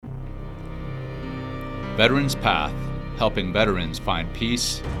Veterans Path, helping veterans find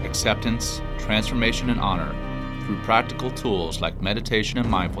peace, acceptance, transformation, and honor through practical tools like meditation and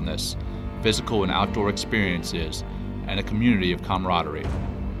mindfulness, physical and outdoor experiences, and a community of camaraderie.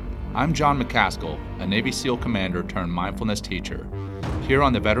 I'm John McCaskill, a Navy SEAL commander turned mindfulness teacher. Here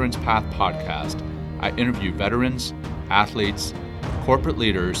on the Veterans Path podcast, I interview veterans, athletes, corporate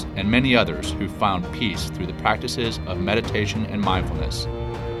leaders, and many others who found peace through the practices of meditation and mindfulness,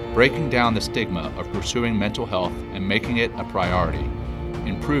 breaking down the stigma of pursuing mental health and making it a priority,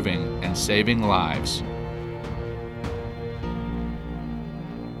 improving and saving lives.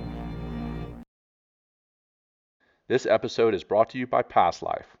 This episode is brought to you by Past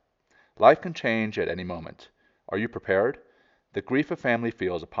Life. Life can change at any moment. Are you prepared? The grief a family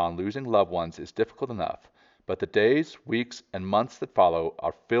feels upon losing loved ones is difficult enough, but the days, weeks, and months that follow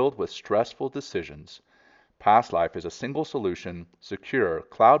are filled with stressful decisions. Past Life is a single solution, secure,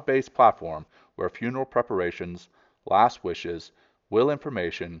 cloud-based platform where funeral preparations, last wishes, will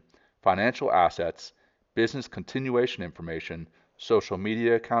information, financial assets, business continuation information, social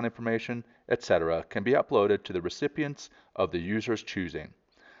media account information, etc. can be uploaded to the recipients of the user's choosing.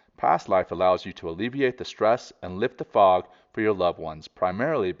 Past Life allows you to alleviate the stress and lift the fog for your loved ones,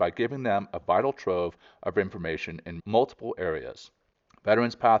 primarily by giving them a vital trove of information in multiple areas.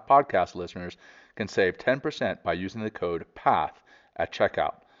 Veterans Path podcast listeners can save 10% by using the code PATH at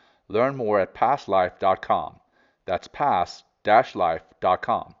checkout. Learn more at pastlife.com. That's past-life.com.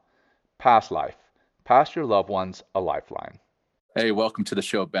 Past Life. Pass your loved ones a lifeline. Hey, welcome to the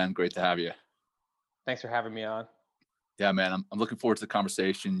show, Ben. Great to have you. Thanks for having me on. Yeah, man, I'm looking forward to the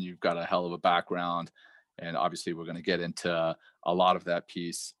conversation. You've got a hell of a background, and obviously we're going to get into a lot of that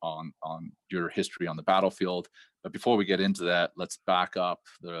piece on your history on the battlefield. But before we get into that, let's back up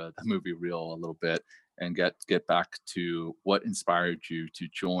the movie reel a little bit and get back to what inspired you to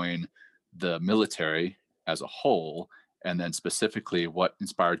join the military as a whole, and then specifically what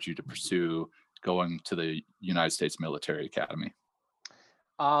inspired you to pursue going to the United States Military Academy.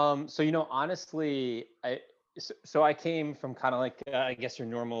 Honestly, I came from kind of like I guess your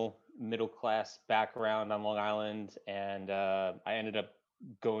normal middle class background on Long Island, and I ended up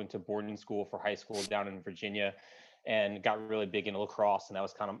going to boarding school for high school down in Virginia, and got really big into lacrosse, and that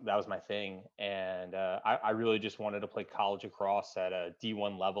was my thing. And I really just wanted to play college lacrosse at a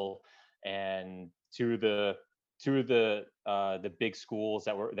D1 level, and two of the big schools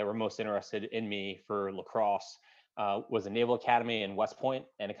that were most interested in me for lacrosse was a Naval Academy in West Point,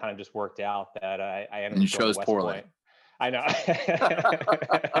 and it kind of just worked out that I ended up going to West Point. I know. I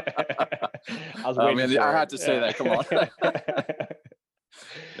was waiting for it. I had to say that. Come on.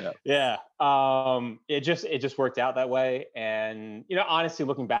 Yeah. It just worked out that way, and honestly,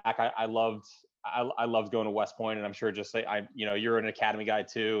 looking back, I loved going to West Point, and I'm sure just like you're an academy guy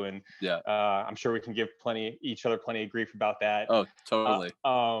too, and I'm sure we can give each other plenty of grief about that. Oh, totally.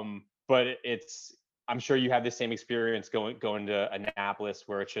 But I'm sure you have the same experience going to Annapolis,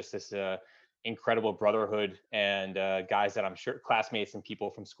 where it's just this incredible brotherhood and guys that I'm sure classmates and people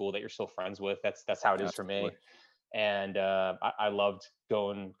from school that you're still friends with. That's how it is for me. And I loved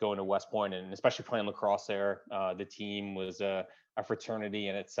going to West Point, and especially playing lacrosse there. The team was a fraternity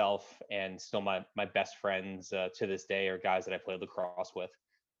in itself, and still my best friends to this day are guys that I played lacrosse with.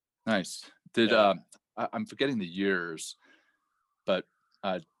 Nice. I'm forgetting the years, but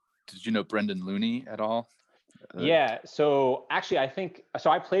did you know Brendan Looney at all? Yeah. So actually, I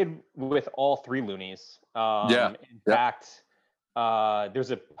played with all three Loonies. In fact,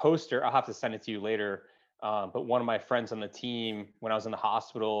 there's a poster. I'll have to send it to you later. But one of my friends on the team, when I was in the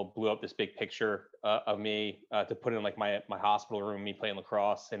hospital, blew up this big picture of me to put in like my hospital room, me playing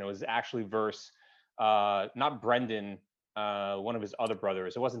lacrosse. And it was actually versus not Brendan, one of his other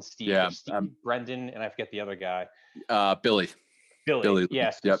brothers. It wasn't Steve. Yeah. Brendan, and I forget the other guy. Billy.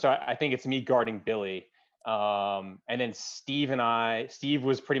 Yes. Yep. So I think it's me guarding Billy. And then Steve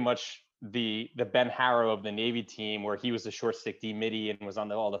was pretty much the Ben Harrow of the Navy team, where he was the short stick D midi and was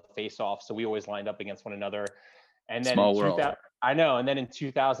on all the face-offs. So we always lined up against one another. And then I know. And then in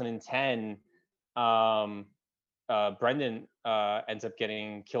 2010, Brendan ends up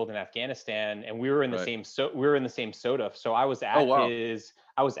getting killed in Afghanistan, and we were in the same SOTA. So I was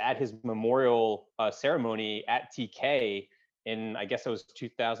at his memorial ceremony at TK in, I guess it was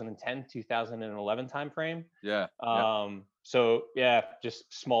 2010, 2011 timeframe. Yeah. So yeah,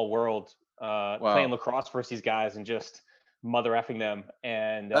 just small world, playing lacrosse versus these guys and just mother effing them.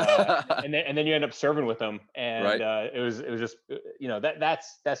 And, and then you end up serving with them. And, it was just,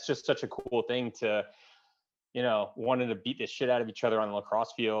 that's just such a cool thing to, wanting to beat the shit out of each other on the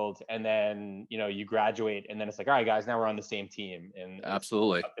lacrosse field. And then, you graduate, and then it's like, all right, guys, now we're on the same team. And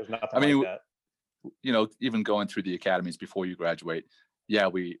absolutely. There's nothing like that. even going through the academies before you graduate, yeah,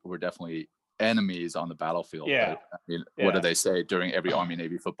 we were definitely enemies on the battlefield. Yeah. But I mean, what do Yeah. they say during every Army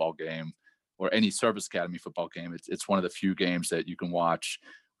Navy football game or any service academy football game? It's one of the few games that you can watch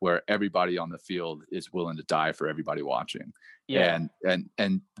where everybody on the field is willing to die for everybody watching. Yeah.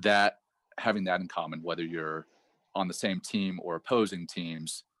 And that, having that in common, whether you're on the same team or opposing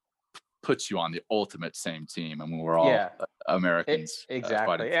teams, puts you on the ultimate same team. I mean, we're all Americans.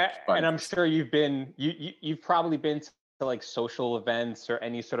 Exactly. And I'm sure you've probably been to like social events or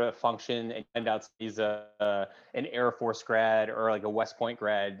any sort of function, and out he's an Air Force grad or like a West Point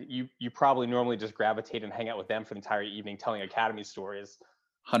grad. You probably normally just gravitate and hang out with them for the entire evening telling academy stories.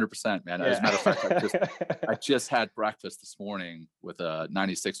 100%, man. As a matter of fact, I just had breakfast this morning with a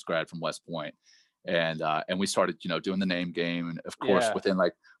 96 grad from West Point, and we started, doing the name game, and of course, within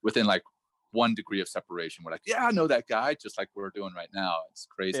like 1 degree of separation, we're like, yeah, I know that guy, just like we're doing right now. It's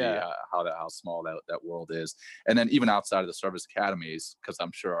crazy how small that world is. And then even outside of the service academies, because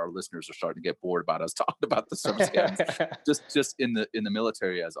I'm sure our listeners are starting to get bored about us talking about the service academies, just in the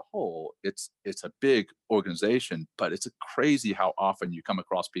military as a whole, it's a big organization, but it's crazy how often you come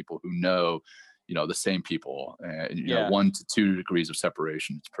across people who know, the same people, and 1 to 2 degrees of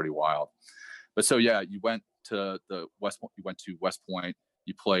separation. It's pretty wild. But so yeah, you went to West Point.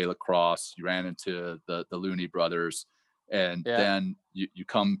 You play lacrosse, you ran into the Looney brothers, and then you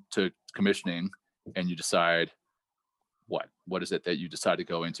come to commissioning and you decide what is it that you decide to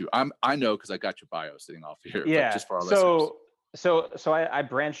go into? I know, because I got your bio sitting off here, but just for our listeners. So I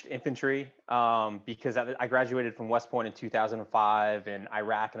branched infantry because I graduated from West Point in 2005, and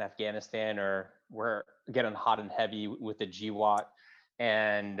Iraq and Afghanistan were getting hot and heavy with the GWAT,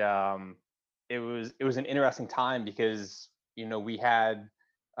 and it was an interesting time because we had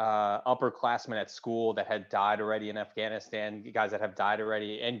upperclassmen at school that had died already in Afghanistan, guys that have died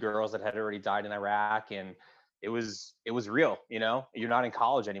already, and girls that had already died in Iraq, and it was real. You're not in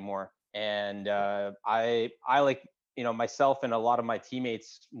college anymore, and I like myself and a lot of my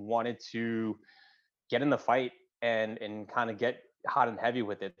teammates wanted to get in the fight and kind of get hot and heavy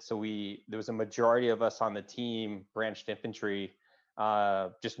with it. So there was a majority of us on the team branched infantry,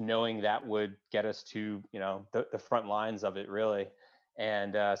 just knowing that would get us to the front lines of it, really.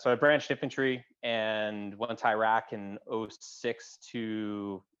 And so I branched infantry and went to Iraq in 06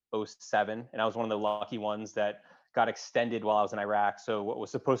 to 07, and I was one of the lucky ones that got extended while I was in Iraq. So what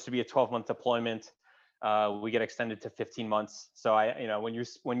was supposed to be a 12-month deployment, we get extended to 15 months. So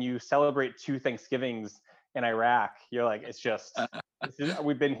when you celebrate 2 Thanksgivings in Iraq, you're like,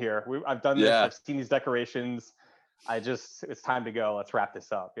 we've been here. I've done this. I've seen these decorations. It's time to go. Let's wrap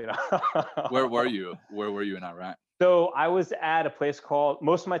this up. Where were you? Where were you in Iraq? So I was at a place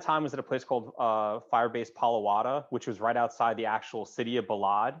most of my time was at a place called Firebase Palawada, which was right outside the actual city of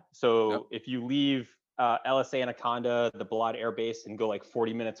Balad. So if you leave LSA Anaconda, the Balad Air Base, and go like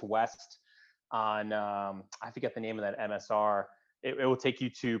 40 minutes west on, I forget the name of that MSR, it will take you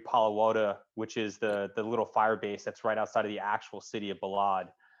to Palawada, which is the little fire base that's right outside of the actual city of Balad.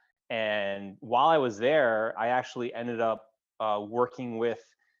 And while I was there, I actually ended up working with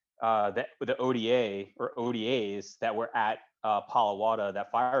the ODA or ODAs that were at Palawada,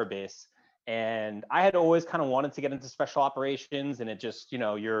 that fire base. And I had always kind of wanted to get into special operations, and it just,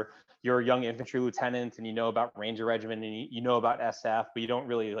 you're a young infantry lieutenant, and about Ranger Regiment, and you know about SF, but you don't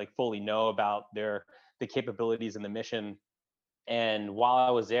really like fully know about the capabilities and the mission. And while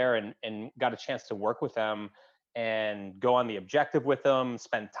I was there and got a chance to work with them and go on the objective with them,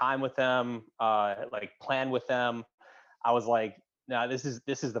 spend time with them, like plan with them, I was like, no, this is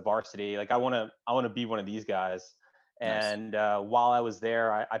the varsity. Like I want to be one of these guys. Nice. And while I was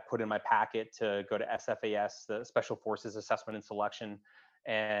there, I put in my packet to go to SFAS, the Special Forces Assessment and Selection.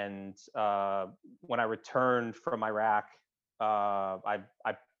 And when I returned from Iraq, I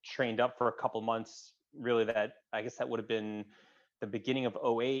trained up for a couple months. Really, I guess that would have been the beginning of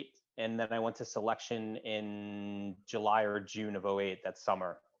 08. And then I went to selection in July or June of 08, that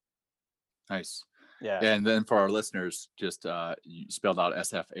summer. Nice. Yeah. And then for our listeners, just you spelled out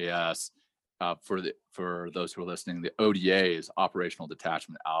SFAS. For those who are listening, the ODA is Operational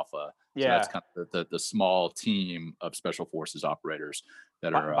Detachment Alpha. So that's kind of the small team of Special Forces operators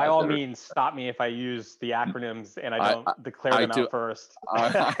that are. By all means, stop me if I use the acronyms and I don't declare them out first.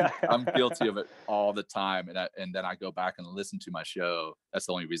 I'm guilty of it all the time, and then I go back and listen to my show. That's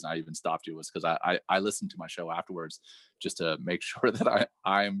the only reason I even stopped you, was because I listened to my show afterwards just to make sure that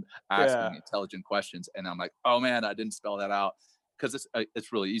I'm asking intelligent questions, and I'm like, oh man, I didn't spell that out. Because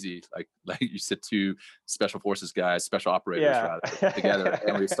it's really easy, like you sit 2 special forces guys, special operators together,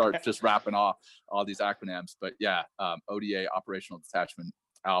 and we start just rapping off all these acronyms. But ODA, Operational Detachment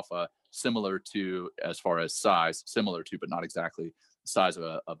Alpha, similar to, as far as size, similar to, but not exactly the size of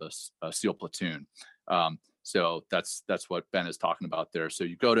a SEAL platoon. So that's what Ben is talking about there. So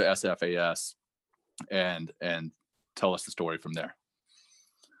you go to SFAS and tell us the story from there.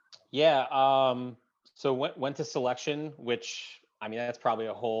 Yeah. So went to selection, which, I mean, that's probably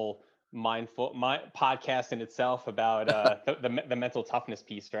a whole my podcast in itself about the mental toughness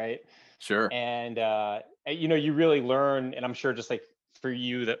piece, right? Sure. And you know, you really learn, and I'm sure just like for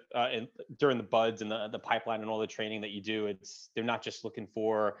you that during the buds and the pipeline and all the training that you do, they're not just looking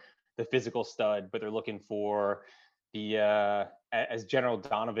for the physical stud, but they're looking for the as General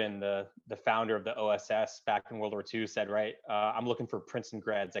Donovan, the founder of the OSS back in World War II, said, right, I'm looking for Princeton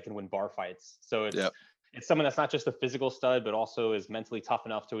grads that can win bar fights. So it's someone that's not just a physical stud, but also is mentally tough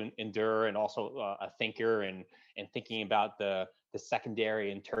enough to endure, and also a thinker, and thinking about the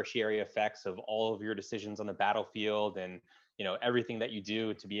secondary and tertiary effects of all of your decisions on the battlefield, and you know, everything that you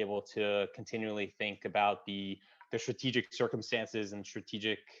do, to be able to continually think about the strategic circumstances and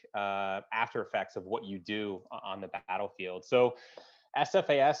strategic after effects of what you do on the battlefield. So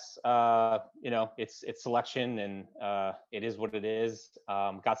SFAS, you know, it's selection, and it is what it is.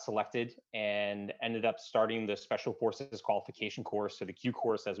 Got selected and ended up starting the Special Forces qualification course, so the Q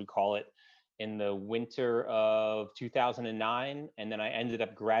course as we call it, in the winter of 2009, and then I ended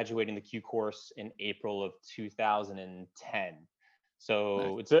up graduating the Q course in April of 2010.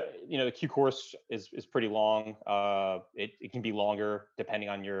 So it's you know, the Q course is pretty long. It can be longer depending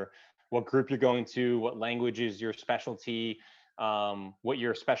on what group you're going to, what language is your specialty, what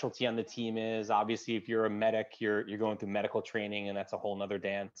your specialty on the team is. Obviously, if you're a medic, you're going through medical training, and that's a whole nother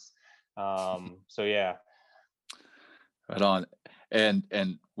dance. So yeah. Right on. And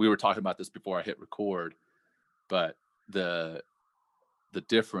we were talking about this before I hit record, but the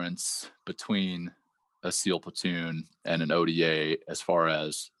difference between a SEAL platoon and an ODA as far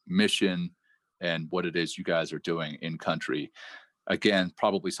as mission and what it is you guys are doing in country. Again,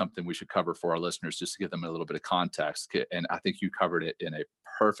 probably something we should cover for our listeners just to give them a little bit of context. And I think you covered it in a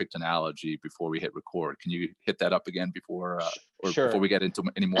perfect analogy before we hit record. Can you hit that up again before Sure. before we get into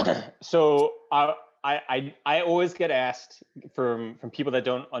any more? So I always get asked from people that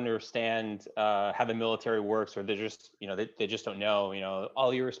don't understand how the military works, or they're just, you know, they just don't know, you know,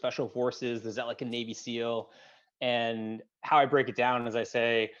 all your special forces, is that like a Navy SEAL? And how I break it down is I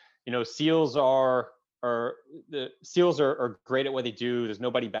say, you know, SEALs are great at what they do. There's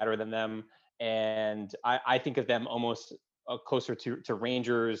nobody better than them. And I think of them almost closer to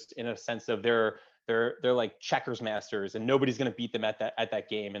Rangers, in a sense of they're like checkers masters, and nobody's going to beat them at that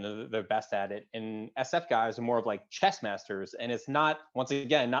game, and they're best at it. And SF guys are more of like chess masters, and it's not, once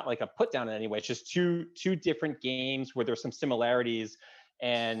again, not like a put down in any way. It's just two different games where there's some similarities,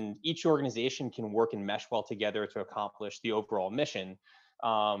 and each organization can work and mesh well together to accomplish the overall mission.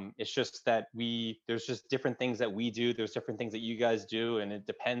 It's just that there's just different things that we do. There's different things that you guys do, and it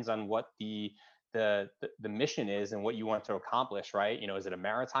depends on what the mission is and what you want to accomplish, right? You know, is it a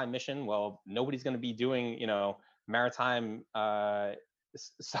maritime mission? Well, nobody's going to be doing, you know, maritime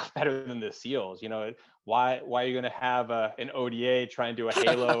stuff better than the SEALs. You know, why are you going to have an ODA try and do a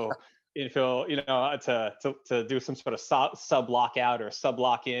Halo infill, you know, to do some sort of sub lockout or sub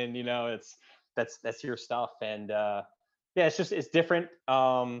lock in? You know, that's your stuff. And yeah, it's different.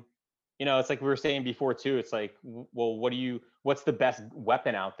 You know, it's like we were saying before too. It's like, well, what's the best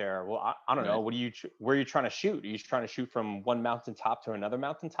weapon out there? Well, I don't know. Where are you trying to shoot? Are you trying to shoot from one mountaintop to another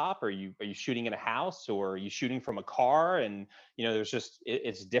mountaintop? Or are you shooting in a house, or are you shooting from a car? And, you know, there's just,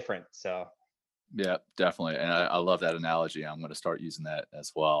 it's different. So. Yeah, definitely. And I love that analogy. I'm going to start using that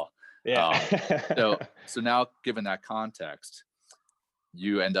as well. Yeah. So now, given that context,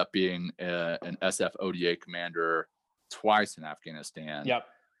 you end up being an SF ODA commander twice in Afghanistan. Yep.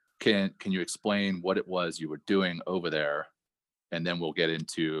 Can you explain what it was you were doing over there? And then we'll get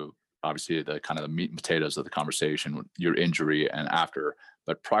into, obviously, the kind of the meat and potatoes of the conversation, your injury and after.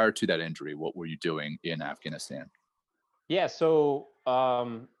 But prior to that injury, what were you doing in Afghanistan? Yeah, so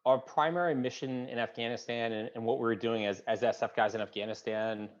our primary mission in Afghanistan, and what we were doing as SF guys in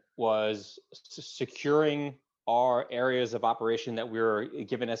Afghanistan, was securing our areas of operation that we were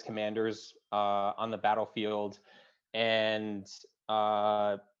given as commanders on the battlefield, and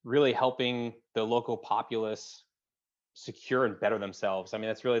really helping the local populace secure and better themselves. I mean,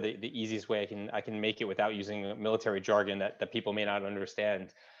 that's really the easiest way I can make it without using military jargon that people may not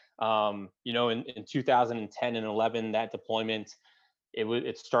understand. You know, in 2010 and 11, that deployment,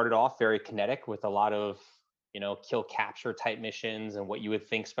 it started off very kinetic with a lot of, you know, kill capture type missions and what you would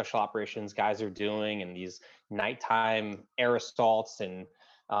think special operations guys are doing, and these nighttime air assaults. And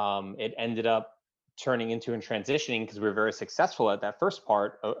it ended up turning into and transitioning, because we were very successful at that first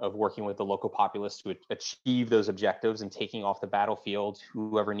part of working with the local populace to achieve those objectives and taking off the battlefield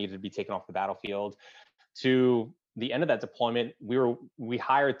whoever needed to be taken off the battlefield. To the end of that deployment, we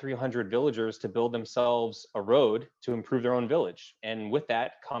hired 300 villagers to build themselves a road to improve their own village, and with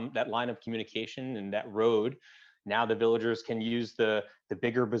that come that line of communication and that road. Now the villagers can use the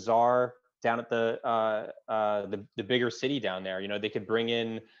bigger bazaar down at the bigger city down there. You know, they could bring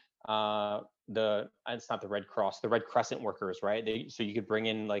in it's not the Red Cross, the Red Crescent workers, right? So you could bring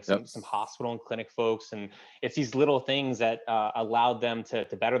in like some hospital and clinic folks, and it's these little things that allowed them to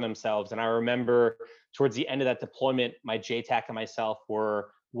better themselves. And I remember towards the end of that deployment, my JTAC and myself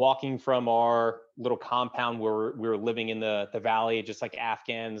were walking from our little compound where we were living in the valley, just like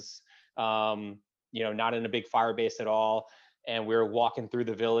Afghans, you know, not in a big fire base at all. And we were walking through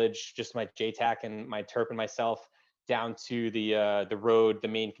the village, just my JTAC and my Terp and myself, down to the road, the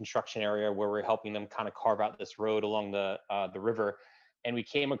main construction area where we're helping them kind of carve out this road along the river. And we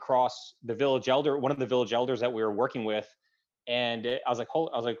came across the village elder, one of the village elders that we were working with. And I was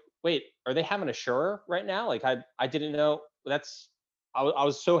like, wait, are they having a Shura right now? Like I didn't know. I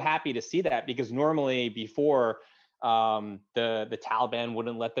was so happy to see that, because normally before the Taliban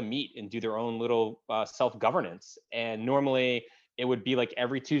wouldn't let them meet and do their own little self-governance. And normally it would be like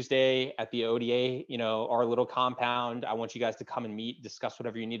every Tuesday at the ODA, you know, our little compound, I want you guys to come and meet, discuss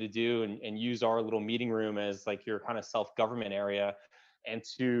whatever you need to do, and use our little meeting room as like your kind of self-government area. And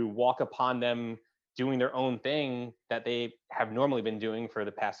to walk upon them doing their own thing that they have normally been doing for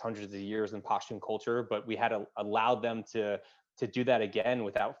the past hundreds of years in Pashtun culture, but we had allowed them to do that again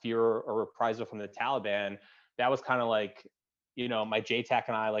without fear or reprisal from the Taliban. That was kind of like, you know, my JTAC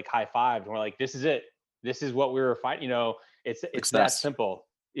and I like high-fived, and we're like, this is it. This is what we were fighting. You know, it's that simple.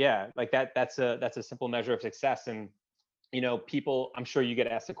 Yeah, like that's a simple measure of success. And, you know, people, I'm sure you get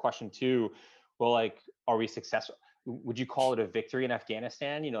asked a question too, well, like, are we successful? Would you call it a victory in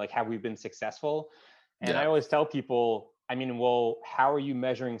Afghanistan? You know, like, have we been successful? And I always tell people, I mean, well, how are you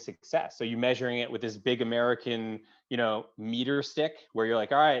measuring success? Are you measuring it with this big American, you know, meter stick where you're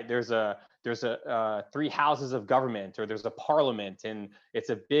like, all right, there's a 3 houses of government, or there's a parliament, and it's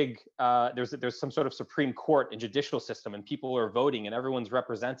a big there's some sort of Supreme Court and judicial system, and people are voting and everyone's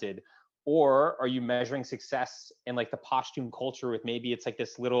represented? Or are you measuring success in like the Pashtun culture with maybe it's like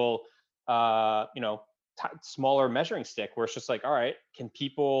this little you know, smaller measuring stick where it's just like, all right, can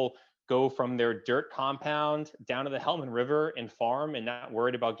people go from their dirt compound down to the Helmand River and farm and not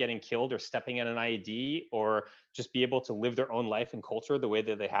worried about getting killed or stepping in an IED, or just be able to live their own life and culture the way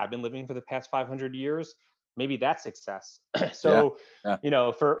that they have been living for the past 500 years? Maybe that's success. So, you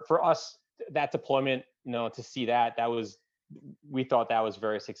know, for us, that deployment, you know, to see that we thought that was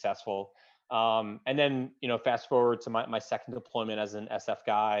very successful. And then, you know, fast forward to my second deployment as an SF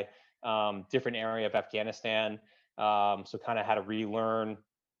guy, different area of Afghanistan. So kind of had to relearn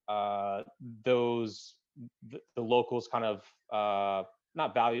the locals kind of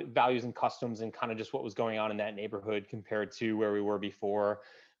not values and customs, and kind of just what was going on in that neighborhood compared to where we were before.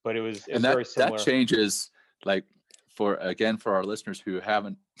 But it was very similar. That changes, like, for our listeners who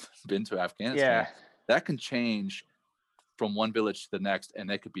haven't been to Afghanistan, that can change from one village to the next, and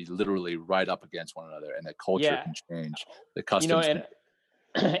they could be literally right up against one another, and the culture can change, the customs. You know,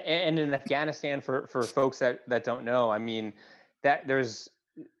 and in Afghanistan, for folks that don't know, I mean, that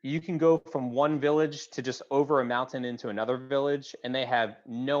you can go from one village to just over a mountain into another village, and they have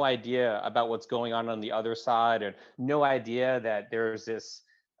no idea about what's going on the other side, or no idea that there's this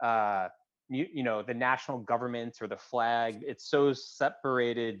you know, the national government or the flag. It's so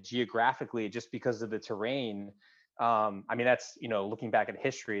separated geographically just because of the terrain. I mean, that's, you know, looking back at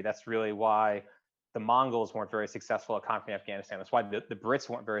history, that's really why the Mongols weren't very successful at conquering Afghanistan. That's why the Brits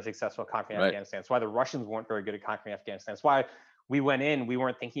weren't very successful at conquering Afghanistan. That's why the Russians weren't very good at conquering Afghanistan. That's why we went in, we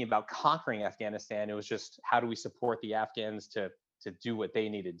weren't thinking about conquering Afghanistan. It was just, how do we support the Afghans to do what they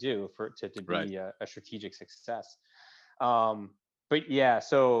need to do to be a strategic success. But yeah,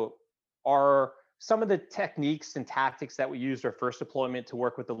 so some of the techniques and tactics that we used our first deployment to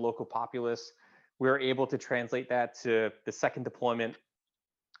work with the local populace, we were able to translate that to the second deployment.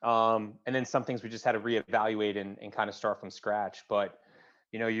 And then some things we just had to reevaluate and kind of start from scratch. But,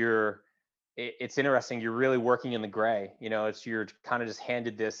 you know, it's interesting. You're really working in the gray. You know, you're kind of just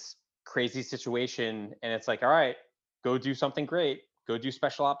handed this crazy situation, and it's like, all right, go do something great. Go do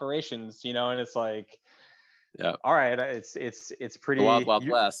special operations. You know, and it's like, all right, it's pretty wild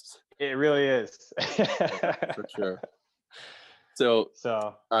west. It really is. For sure. So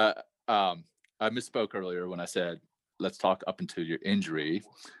I misspoke earlier when I said let's talk up until your injury.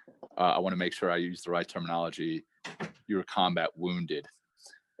 I want to make sure I use the right terminology. You were combat wounded.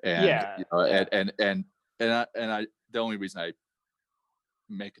 And Yeah. you know, Yeah. and I the only reason I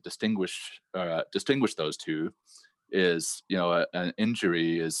make a distinguish those two is, you know, an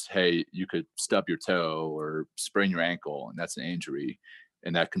injury is, hey, you could stub your toe or sprain your ankle, and that's an injury,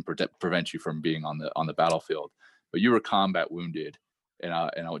 and that can prevent you from being on the battlefield. But you were combat wounded, and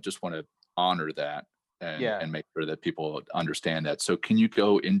I would just want to honor that Yeah. and make sure that people understand that. So can you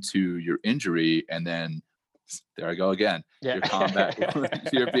go into your injury, and then there I go again, Yeah. your combat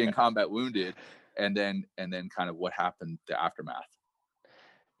you're being combat wounded, and then kind of what happened, the aftermath.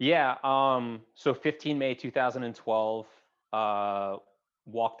 Yeah. So 15 May 2012, uh,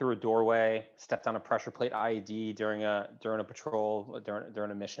 walked through a doorway, stepped on a pressure plate IED during a patrol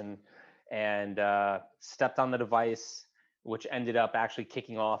during a mission, and stepped on the device, which ended up actually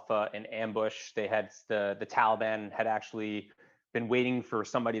kicking off an ambush. The Taliban had actually been waiting for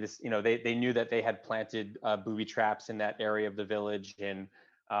somebody to, they knew that they had planted booby traps in that area of the village, and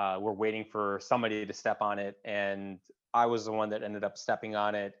were waiting for somebody to step on it. And I was the one that ended up stepping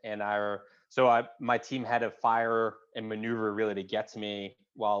on it, and my team had to fire and maneuver really to get to me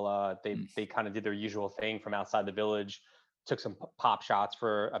while they kind of did their usual thing from outside the village, took some pop shots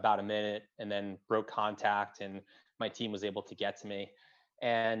for about a minute, and then broke contact, and my team was able to get to me.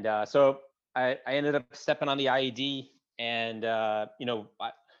 And so I ended up stepping on the IED, and I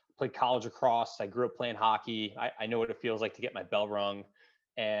played college lacrosse. I grew up playing hockey. I know what it feels like to get my bell rung,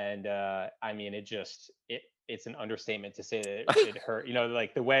 and I mean, it's an understatement to say that it hurt.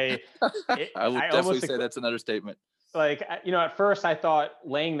 Like the way I would I definitely almost say that's an understatement. like, at first I thought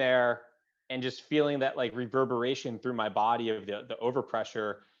laying there and just feeling that like reverberation through my body of the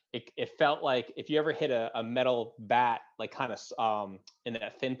overpressure. It felt like if you ever hit a metal bat, like kind of in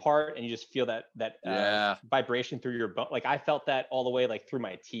that thin part, and you just feel that Yeah. vibration through your bone. Like I felt that all the way like through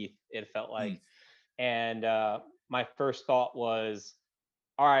my teeth. It felt like, and my first thought was,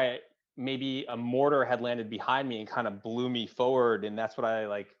 all right, maybe a mortar had landed behind me and kind of blew me forward. And that's what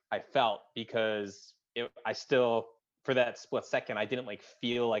I felt, because I still, for that split second, I didn't like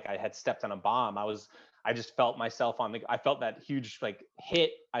feel like I had stepped on a bomb. I just felt myself I felt that huge like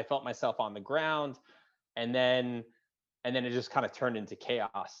hit. I felt myself on the ground, and then it just kind of turned into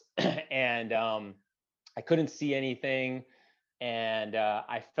chaos. And I couldn't see anything. And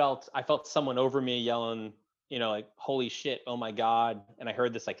I felt someone over me yelling, like, holy shit, oh my God. And I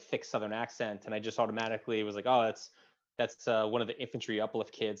heard this like thick Southern accent, and I just automatically was like, oh, that's one of the infantry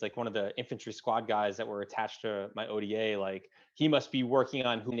uplift kids, like one of the infantry squad guys that were attached to my ODA. Like he must be working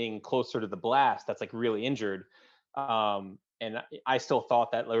on getting closer to the blast that's like really injured. And I still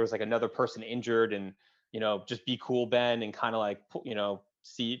thought that there was like another person injured, and just be cool, Ben, and kind of like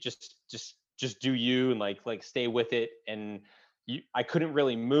see, just do you, and like stay with it. And I couldn't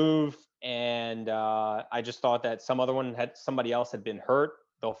really move, and I just thought that somebody else had been hurt.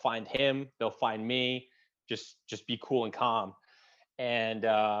 They'll find him. They'll find me. Just be cool and calm. And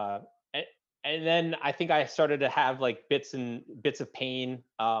and then I think I started to have like bits of pain.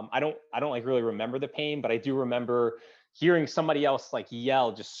 I don't like really remember the pain, but I do remember hearing somebody else like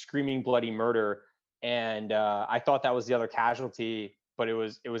yell, just screaming bloody murder. And I thought that was the other casualty, but it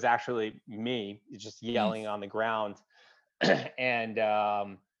was actually me just yelling on the ground. and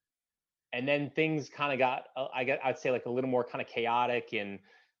and then things kind of got I'd say like a little more kind of chaotic. And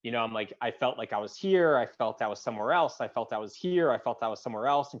I'm like, I felt like I was here, I felt I was somewhere else, I felt I was here, I felt I was somewhere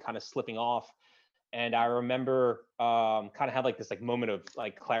else, and kind of slipping off. And I remember kind of had like this like moment of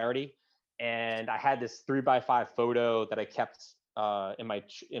like clarity, and I had this 3x5 photo that I kept in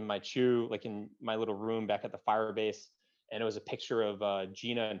my chew, like in my little room back at the fire base. And it was a picture of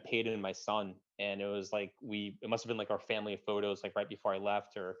Gina and Peyton, my son. And it was like it must have been like our family photos, like right before I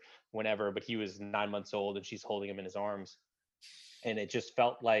left or whenever. But he was 9 months old, and she's holding him in his arms. And it just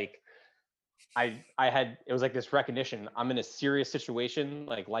felt like it was like this recognition. I'm in a serious situation,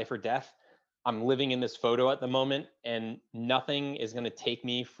 like life or death. I'm living in this photo at the moment, and nothing is going to take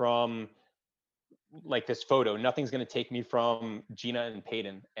me from like this photo. Nothing's going to take me from Gina and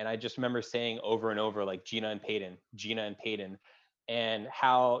Peyton. And I just remember saying over and over, like, Gina and Peyton, Gina and Peyton. And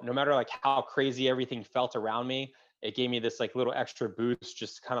how, no matter like how crazy everything felt around me, it gave me this like little extra boost,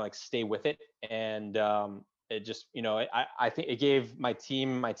 just to kind of like stay with it. And it just, I think it gave my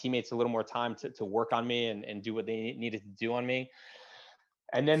teammates a little more time to work on me and do what they needed to do on me.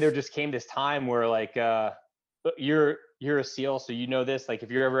 And then there just came this time where like, you're a SEAL, so this, like if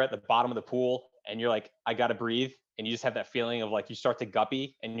you're ever at the bottom of the pool and you're like, I gotta breathe, and you just have that feeling of like you start to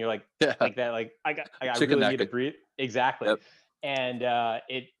guppy, and you're like, Yeah. like that, like I Chicken really need to neck. breathe. Exactly. Yep. And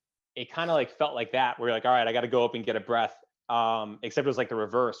it kind of like felt like that, where you're like, all right, I got to go up and get a breath. Except it was like the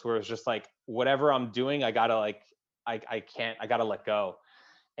reverse, where it's just like whatever I'm doing, I gotta like, I can't, I gotta let go.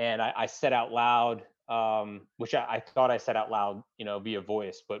 And I said out loud, which I thought I said out loud, via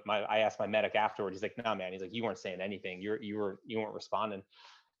voice, but I asked my medic afterward. He's like, "No, man." He's like, "You weren't saying anything. You weren't responding."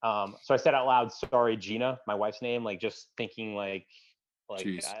 So I said out loud, "Sorry, Gina," my wife's name, like just thinking like,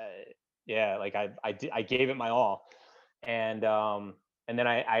 Jeez. yeah, like I gave it my all, and then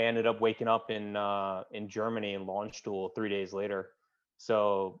I ended up waking up in Germany in Launchstoel 3 days later.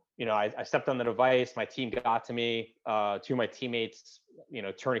 So I stepped on the device. My team got to me. Two of my teammates,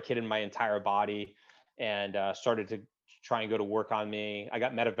 tourniqueted my entire body, and started to try and go to work on me. I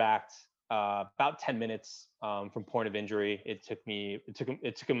got medevaced about 10 minutes from point of injury. It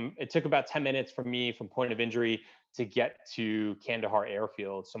took about 10 minutes for me from point of injury to get to Kandahar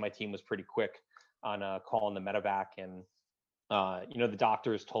Airfield. So my team was pretty quick on calling the medevac. And the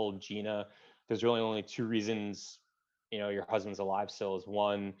doctors told Gina there's really only two reasons your husband's alive still. Is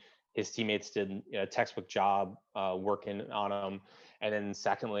one, his teammates did a textbook job working on him, and then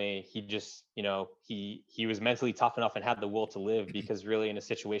secondly, he just he was mentally tough enough and had the will to live, because really in a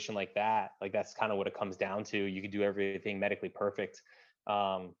situation like that, like that's kind of what it comes down to. You could do everything medically perfect,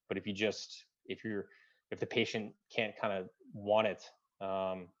 but if the patient can't kind of want it,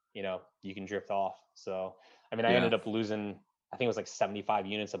 you can drift off. So I mean, I Yeah. ended up losing, I think it was like 75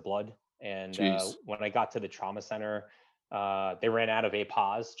 units of blood. And Jeez. when I got to the trauma center, they ran out of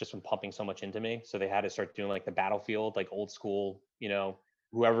APAs just from pumping so much into me. So they had to start doing like the battlefield, like old school,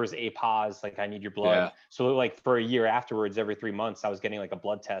 whoever's APAs, like, I need your blood. Yeah. So like for a year afterwards, every 3 months, I was getting like a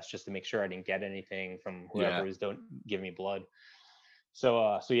blood test just to make sure I didn't get anything from whoever was don't give me blood.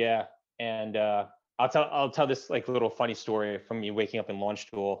 So yeah. And I'll tell this like little funny story from me waking up in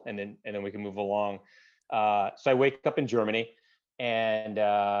Launchstoel, and then we can move along. So I wake up in Germany, and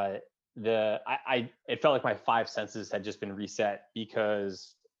it felt like my five senses had just been reset,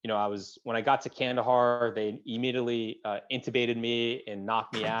 because when I got to Kandahar, they immediately intubated me and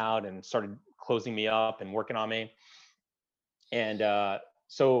knocked me out and started closing me up and working on me. And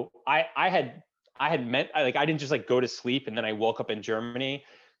so I had meant, I didn't just like go to sleep and then I woke up in Germany.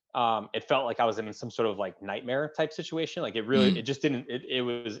 It felt like I was in some sort of like nightmare type situation. Like it just didn't, it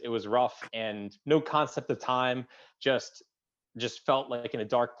was rough, and no concept of time, just felt like in a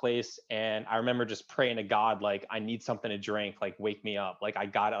dark place. And I remember just praying to God, like, I need something to drink, like wake me up. Like I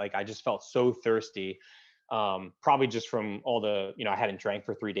got it. Like I just felt so thirsty. Probably just from all the, I hadn't drank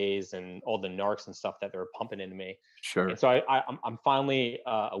for 3 days and all the narcs and stuff that they were pumping into me. Sure. And so I'm finally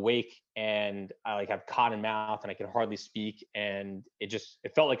awake, and I like have cotton mouth and I can hardly speak. And it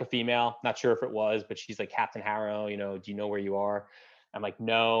felt like a female. Not sure if it was, but she's like, "Captain Harrow, do you know where you are?" I'm like,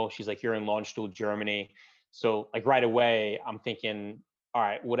 "No." She's like, "You're in Launchstoel, Germany." So like right away, I'm thinking, all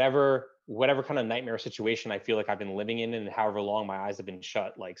right, whatever kind of nightmare situation I feel like I've been living in, and however long my eyes have been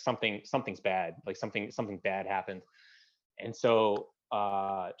shut, like something's bad, like something bad happened. And so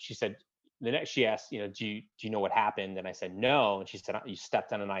she asked, do you know what happened? And I said, no. And she said, "You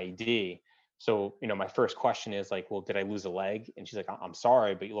stepped on an IED." So, my first question is like, well, did I lose a leg? And she's like, "I'm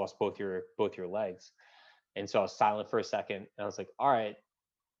sorry, but you lost both your legs." And so I was silent for a second, and I was like, all right,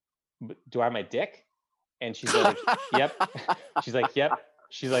 do I have my dick? And she's like, "Yep." She's like, "Yep."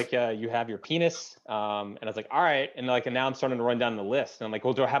 She's like, "You have your penis." And I was like, "All right." And like, and now I'm starting to run down the list. And I'm like,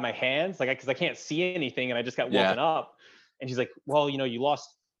 "Well, do I have my hands?" Like, because I can't see anything, and I just got woken up. And she's like, "Well, you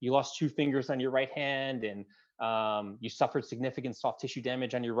lost two fingers on your right hand, and you suffered significant soft tissue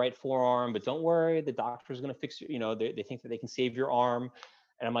damage on your right forearm. But don't worry, the doctor's gonna fix you. They think that they can save your arm."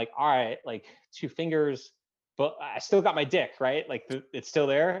 And I'm like, "All right, like 2 fingers, but I still got my dick, right? Like it's still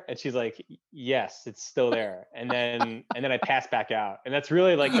there." And she's like, "Yes, it's still there." And then I pass back out. And that's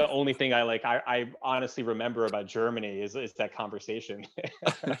really like the only thing I honestly remember about Germany is that conversation.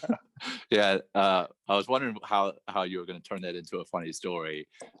 Yeah. I was wondering how you were going to turn that into a funny story.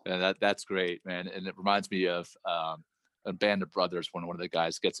 And that's great, man. And it reminds me of a Band of Brothers when one of the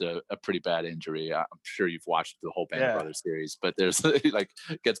guys gets a pretty bad injury. I'm sure you've watched the whole Band of Brothers series, but there's he like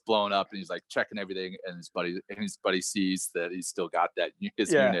gets blown up and he's like checking everything, and his buddy sees that he's still got that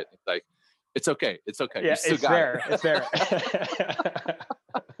his unit. It's like, it's okay. Yeah, You still it's got there. it. It's there.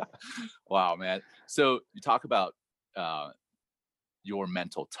 Wow, man. So you talk about your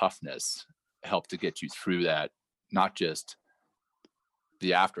mental toughness helped to get you through that, not just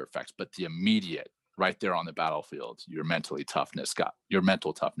the after effects, but the immediate right there on the battlefield. Your mental toughness got you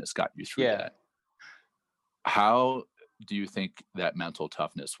through that. How do you think that mental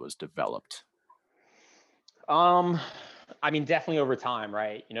toughness was developed? I mean, definitely over time,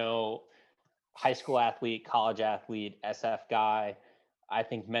 right? High school athlete, college athlete, SF guy. I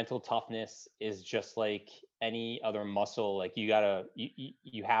think mental toughness is just like any other muscle. Like you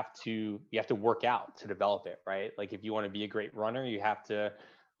have to work out to develop it, right? Like if you want to be a great runner, you have to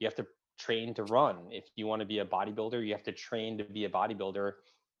you have to train to run. If you want to be a bodybuilder, you have to train to be a bodybuilder.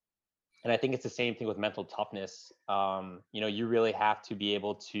 And I think it's the same thing with mental toughness. You really have to be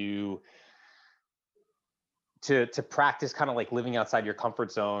able to practice kind of like living outside your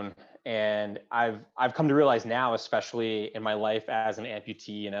comfort zone. And I've come to realize now, especially in my life as an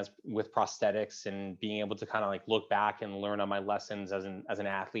amputee and as with prosthetics, and being able to kind of like look back and learn on my lessons as an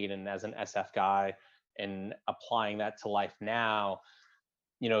athlete and as an SF guy, and applying that to life now,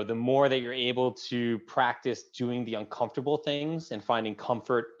 the more that you're able to practice doing the uncomfortable things and finding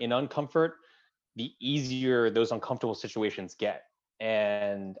comfort in uncomfort, the easier those uncomfortable situations get.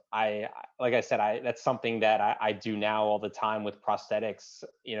 And like I said, that's something that I do now all the time with prosthetics,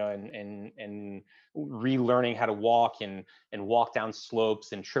 and relearning how to walk and walk down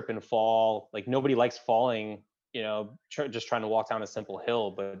slopes and trip and fall. Like nobody likes falling, just trying to walk down a simple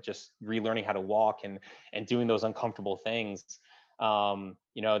hill, but just relearning how to walk and doing those uncomfortable things.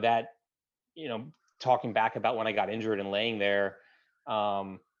 That, talking back about when I got injured and laying there,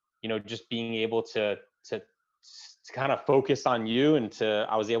 just being able to kind of focus on you, and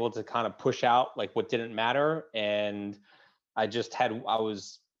I was able to kind of push out like what didn't matter. And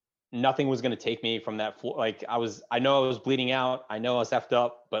nothing was going to take me from that floor. Like I know I was bleeding out. I know I was effed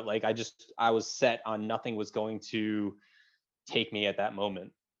up, but like, I was set on nothing was going to take me at that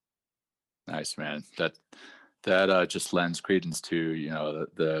moment. Nice, man. That just lends credence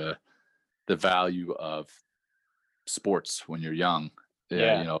to, the value of sports when you're young.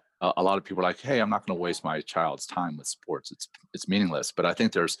 Yeah. A lot of people are like, hey, I'm not going to waste my child's time with sports. It's meaningless. But I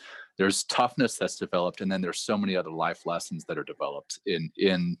think there's toughness that's developed, and then there's so many other life lessons that are developed in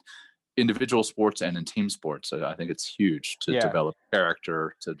individual sports and in team sports. So I think it's huge to develop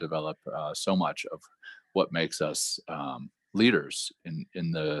character, to develop so much of what makes us leaders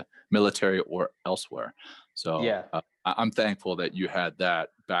in the military or elsewhere. So I'm thankful that you had that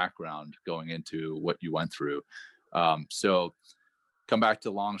background going into what you went through. So come back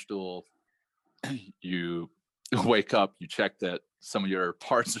to Longstool, you wake up, you check that some of your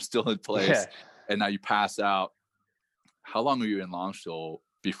parts are still in place, and now you pass out. How long were you in Longstool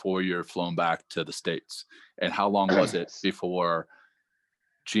before you're flown back to the States? And how long was it before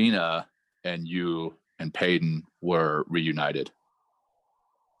Gina and you and Peyton were reunited?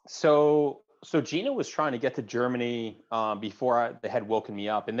 So Gina was trying to get to Germany before they had woken me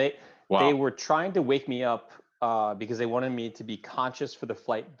up, and they were trying to wake me up because they wanted me to be conscious for the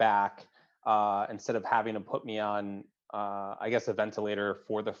flight back, instead of having to put me on, I guess, a ventilator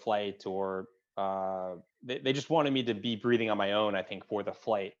for the flight, or they just wanted me to be breathing on my own, I think, for the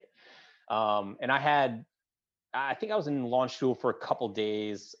flight. And I think I was in Longstool for a couple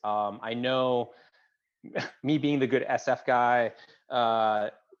days. I know, me being the good SF guy,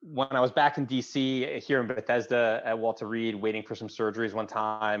 when I was back in DC here in Bethesda at Walter Reed, waiting for some surgeries one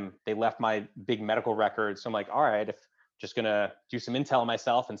time, they left my big medical record. So I'm like, all right, if just gonna do some intel on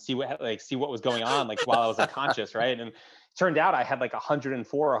myself and see what was going on, like while I was unconscious, right? And it turned out I had like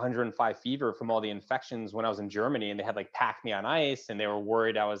 104, 105 fever from all the infections when I was in Germany, and they had like packed me on ice, and they were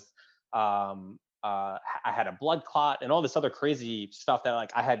worried I was, I had a blood clot and all this other crazy stuff that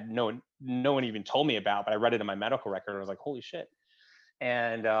like I had no one even told me about, but I read it in my medical record and I was like, holy shit.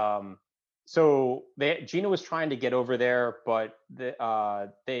 And so Gina was trying to get over there, but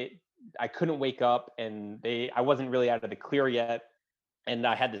I couldn't wake up, and I wasn't really out of the clear yet. And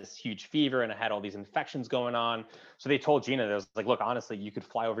I had this huge fever, and I had all these infections going on. So they told Gina, they was like, look, honestly, you could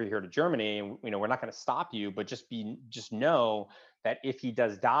fly over here to Germany, and we're not going to stop you, but just know that if he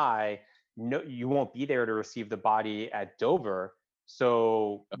does die, no, you won't be there to receive the body at Dover.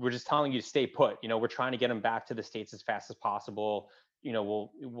 So we're just telling you to stay put. We're trying to get him back to the States as fast as possible. We'll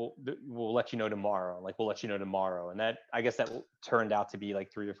let you know tomorrow. Like, we'll let you know tomorrow. And that, I guess, that turned out to be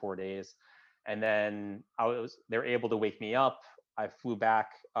like 3 or 4 days. And then they were able to wake me up. I flew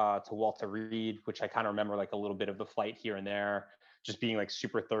back to Walter Reed, which I kind of remember like a little bit of the flight here and there, just being like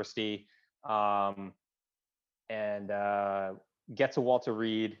super thirsty. And get to Walter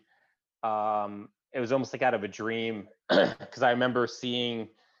Reed. It was almost like out of a dream, because I remember seeing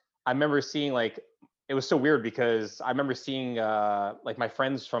like, it was so weird because I remember seeing like one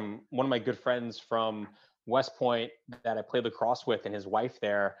of my good friends from West Point that I played lacrosse with, and his wife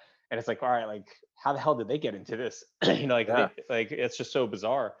there. And it's like, all right, like, how the hell did they get into this? It's just so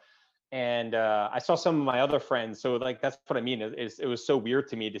bizarre. And I saw some of my other friends. So like, that's what I mean. It was so weird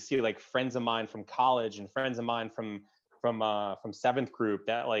to me to see like friends of mine from college and friends of mine from seventh group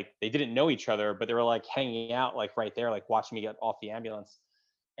that like, they didn't know each other, but they were like hanging out like right there, like watching me get off the ambulance.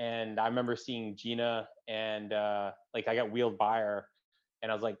 And I remember seeing Gina, and like I got wheeled by her,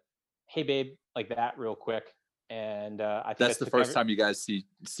 and I was like, hey babe, like that real quick. And I think That's that the took first time you guys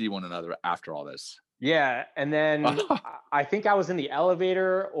see one another after all this. Yeah, and then I think I was in the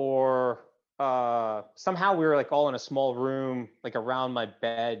elevator, or somehow we were like all in a small room, like around my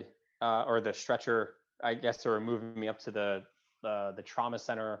bed, or the stretcher. I guess they were moving me up to the trauma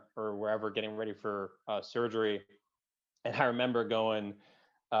center or wherever, getting ready for surgery. And I remember going,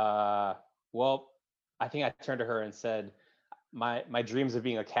 well, I think I turned to her and said, my dreams of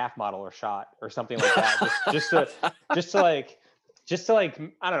being a calf model are shot, or something like that. Just to like,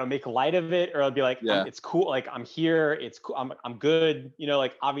 I don't know, make light of it, or I'd be like, Yeah. it's cool, like I'm here, it's cool, I'm good,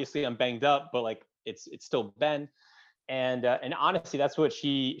 like obviously I'm banged up, but like it's still Ben. And honestly, that's what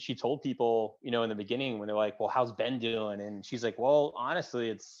she told people, in the beginning, when they're like, well, how's Ben doing? And she's like, well, honestly,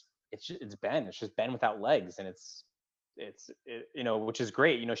 it's Ben. It's just Ben without legs, and which is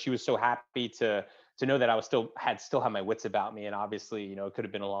great. She was so happy to know that I was still had my wits about me, and obviously, it could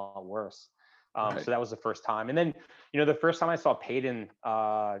have been a lot worse. Right. So that was the first time. And then, the first time I saw Peyton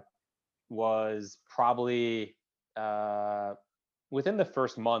was probably within the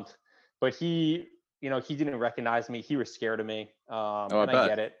first month, but he didn't recognize me. He was scared of me. I And I bet.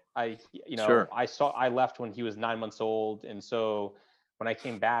 get it. Sure. I left when he was 9 months old. And so when I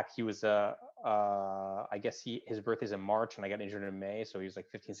came back, he was, I guess his birthday's in March, and I got injured in May. So he was like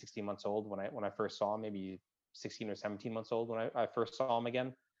 15, 16 months old when I first saw him, maybe 16 or 17 months old when I first saw him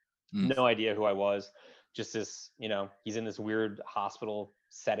again. No idea who I was. Just this, he's in this weird hospital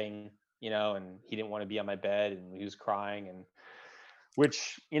setting, and he didn't want to be on my bed, and he was crying, and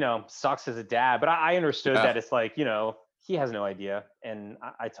which, sucks as a dad. But I understood that it's like, he has no idea, and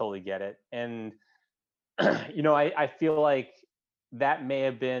I totally get it. And, I feel like that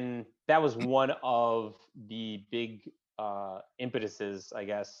was one of the big impetuses, I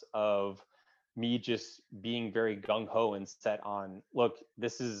guess, of me just being very gung-ho and set on, look,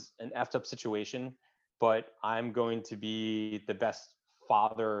 this is an effed up situation, but I'm going to be the best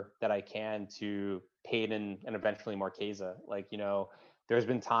father that I can to Peyton and eventually Marquesa. Like, there's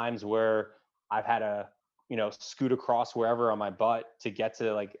been times where I've had to, scoot across wherever on my butt to get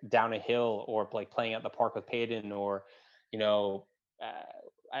to like down a hill, or like playing at the park with Peyton, or,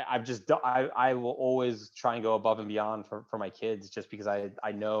 I will always try and go above and beyond for my kids, just because I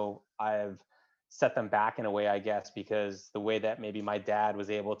know I've set them back in a way, I guess, because the way that maybe my dad was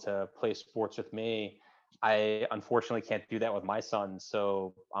able to play sports with me, I unfortunately can't do that with my son.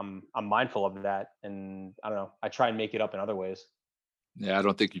 So I'm mindful of that, and I don't know, I try and make it up in other ways. Yeah, I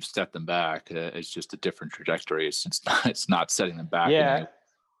don't think you've set them back. It's just a different trajectory. It's not setting them back. Yeah.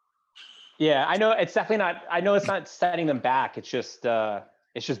 Yeah, I know it's definitely not. I know it's not setting them back. It's just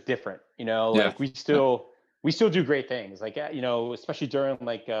different. Like we still do great things. Like especially during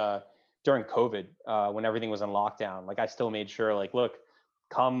during COVID, when everything was in lockdown. Like I still made sure, like, look,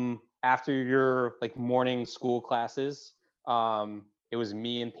 come after your like morning school classes. It was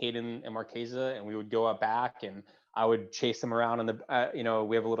me and Peyton and Marquesa, and we would go out back, and I would chase them around on the.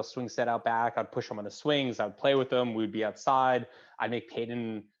 We have a little swing set out back. I'd push them on the swings. I'd play with them. We'd be outside. I'd make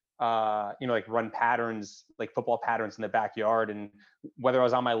Peyton like run patterns, like football patterns in the backyard. And whether I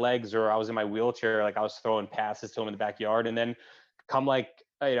was on my legs or I was in my wheelchair, like I was throwing passes to him in the backyard. And then come 4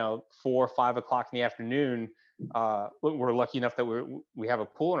 or 5 o'clock in the afternoon, we're lucky enough that we have a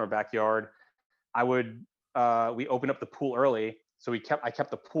pool in our backyard. We opened up the pool early. So I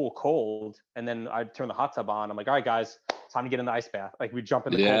kept the pool cold, and then I'd turn the hot tub on. I'm like, all right, guys, time to get in the ice bath. Like we jump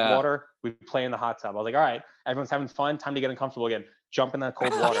in the cold water, we play in the hot tub. I was like, all right, everyone's having fun. Time to get uncomfortable again. Jump in that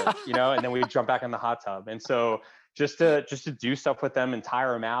cold water, and then we jump back in the hot tub. And so just to do stuff with them and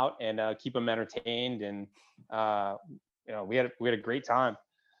tire them out and keep them entertained. And, we had a great time.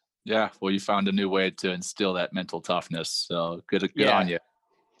 Yeah. Well, you found a new way to instill that mental toughness. So good on you.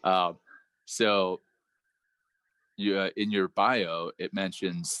 So you, in your bio, it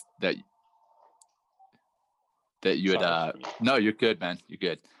mentions that you had, no, you're good, man. You're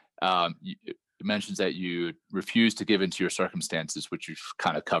good. It mentions that you refuse to give into your circumstances, which you've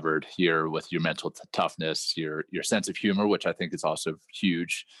kind of covered here with your mental toughness, your sense of humor, which I think is also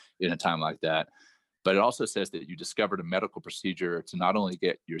huge in a time like that. But it also says that you discovered a medical procedure to not only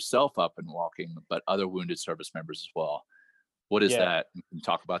get yourself up and walking, but other wounded service members as well. What is that? Can you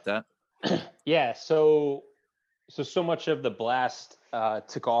talk about that? Yeah. So much of the blast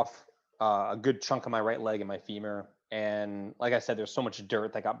took off a good chunk of my right leg and my femur. And like I said, there's so much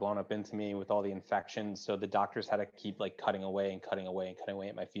dirt that got blown up into me with all the infections. So the doctors had to keep like cutting away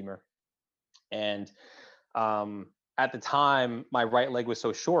at my femur. And at the time, my right leg was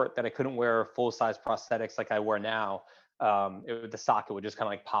so short that I couldn't wear full-size prosthetics like I wear now. The socket would just kind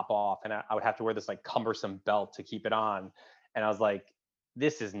of like pop off, and I would have to wear this like cumbersome belt to keep it on. And I was like,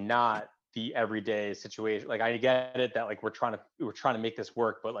 this is not the everyday situation. Like I get it that like we're trying to make this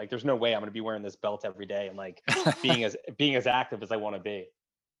work, but like there's no way I'm going to be wearing this belt every day and like being as active as I want to be.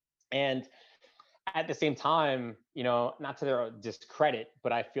 And at the same time, not to their discredit,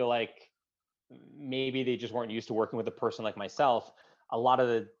 but I feel like maybe they just weren't used to working with a person like myself. A lot of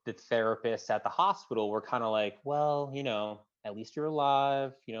the therapists at the hospital were kind of like, well, at least you're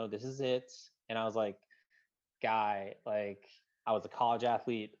alive, this is it. And I was like, guy, like I was a college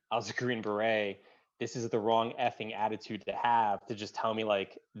athlete, I was a Green Beret. This is the wrong effing attitude to have, to just tell me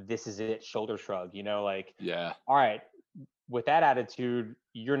like, this is it, shoulder shrug, like, Yeah. all right, with that attitude,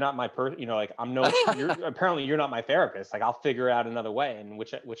 you're not my person, like apparently you're not my therapist. Like I'll figure out another way. And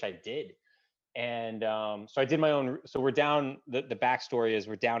which I did. And so I did my own. So we're down. The backstory is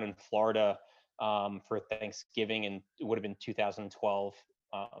we're down in Florida for Thanksgiving, and it would have been 2012,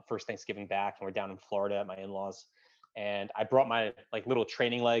 first Thanksgiving back, and we're down in Florida at my in-laws. And I brought my like little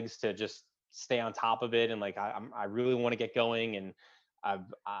training legs to just stay on top of it, and like I really want to get going, and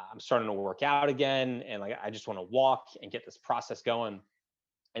I'm starting to work out again, and like I just want to walk and get this process going.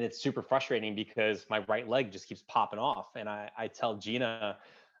 And it's super frustrating because my right leg just keeps popping off, and I tell Gina,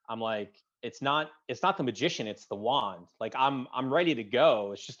 I'm like, it's not the magician, it's the wand. Like I'm ready to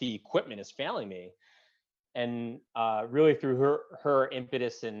go. It's just the equipment is failing me. And really through her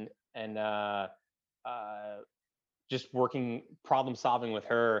impetus and just working problem solving with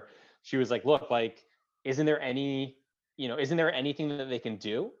her, she was like, look, like, isn't there anything that they can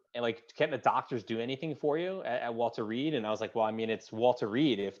do? And like, can't the doctors do anything for you at Walter Reed? And I was like, well, I mean, it's Walter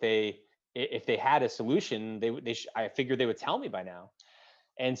Reed. If they had a solution, I figured they would tell me by now.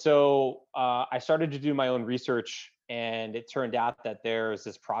 And so I started to do my own research, and it turned out that there's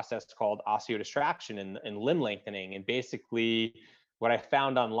this process called osteodistraction and limb lengthening. And basically what I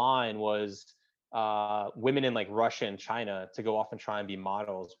found online was women in like Russia and China, to go off and try and be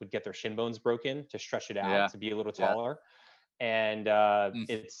models, would get their shin bones broken to stretch it out to be a little taller. And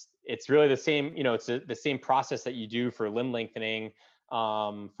it's really the same, it's the same process that you do for limb lengthening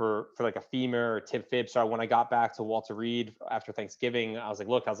for like a femur or tib fib. So when I got back to Walter Reed after Thanksgiving, I was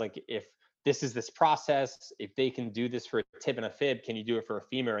like, if this is this process, if they can do this for a tib and a fib, can you do it for a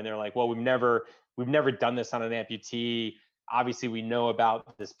femur? And they're like, well, we've never done this on an amputee. Obviously we know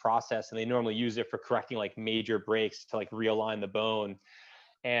about this process, and they normally use it for correcting like major breaks to like realign the bone.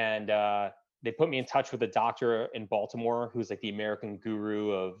 And they put me in touch with a doctor in Baltimore who's like the American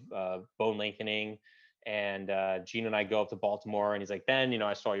guru of bone lengthening. And Gene and I go up to Baltimore, and he's like, Ben,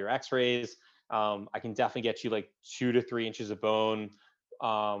 I saw your x-rays. I can definitely get you like 2 to 3 inches of bone.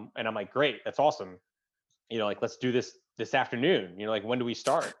 And I'm like, great, that's awesome. Like, let's do this afternoon. Like, when do we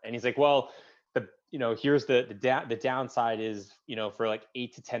start? And he's like, well, here's the downside is, for like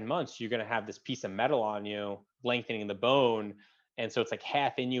 8 to 10 months, you're going to have this piece of metal on you lengthening the bone. And so it's like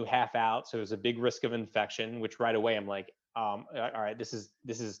half in you, half out. So there's a big risk of infection, which right away I'm like, all right, this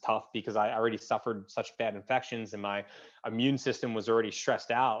is tough, because I already suffered such bad infections and my immune system was already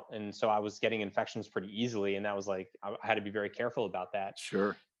stressed out. And so I was getting infections pretty easily. And that was like, I had to be very careful about that.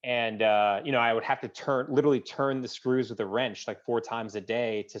 Sure. And, I would have to literally turn the screws with a wrench like 4 times a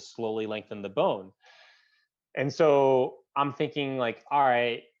day to slowly lengthen the bone. And so I'm thinking like, all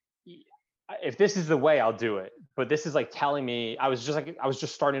right, if this is the way, I'll do it. But this is like telling me, I was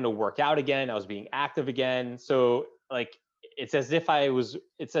just starting to work out again. I was being active again. So like, it's as if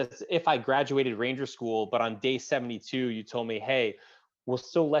I graduated Ranger School, but on day 72, you told me, hey, we'll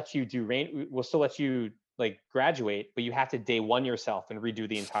still let you like graduate, but you have to day 1 yourself and redo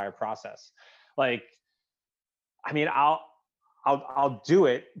the entire process. Like, I mean, I'll do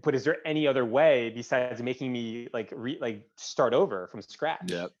it, but is there any other way besides making me like start over from scratch?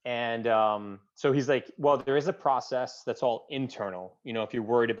 Yep. And so he's like, well, there is a process that's all internal, if you're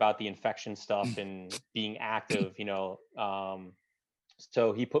worried about the infection stuff and being active,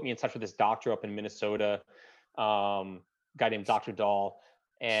 so he put me in touch with this doctor up in Minnesota, guy named Dr. Dahl.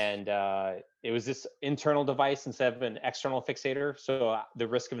 And it was this internal device instead of an external fixator. So the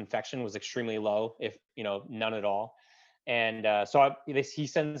risk of infection was extremely low, if none at all. And so he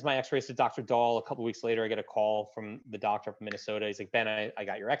sends my x-rays to Dr. Dahl. A couple of weeks later, I get a call from the doctor from Minnesota. He's like, Ben, I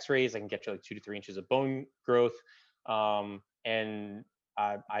got your x-rays. I can get you like 2 to 3 inches of bone growth. And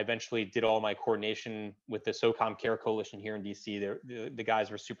I eventually did all my coordination with the SOCOM Care Coalition here in DC. The guys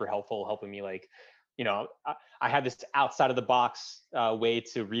were super helpful, helping me like, I had this outside of the box way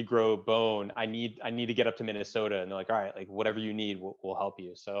to regrow bone. I need to get up to Minnesota. And they're like, all right, like whatever you need, we'll help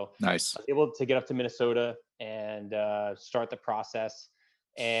you. So nice. I was able to get up to Minnesota and start the process.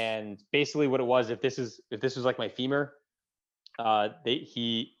 And basically what it was, if this was like my femur,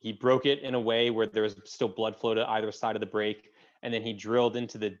 he broke it in a way where there was still blood flow to either side of the break. and then he drilled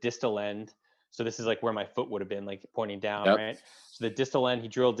into the distal end. So this is like where my foot would have been, like pointing down, Yep. right? So the distal end, he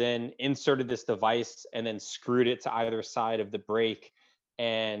drilled in, inserted this device, and then screwed it to either side of the brake.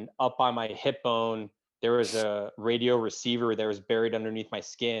 And up by my hip bone, there was a radio receiver that was buried underneath my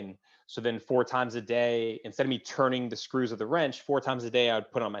skin. So then 4 times a day, instead of me turning the screws of the wrench, 4 times a day, I would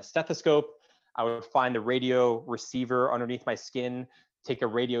put on my stethoscope. I would find the radio receiver underneath my skin, take a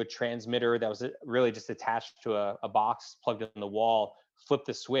radio transmitter that was really just attached to a box plugged in the wall, flip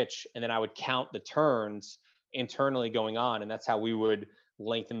the switch, and then I would count the turns internally going on. And that's how we would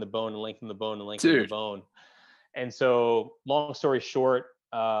lengthen the bone and lengthen the bone and lengthen the bone. And so long story short,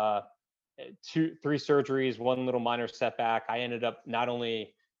 3 surgeries, 1 little minor setback. I ended up not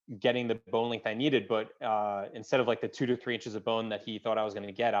only getting the bone length I needed, but instead of like the 2 to 3 inches of bone that he thought I was going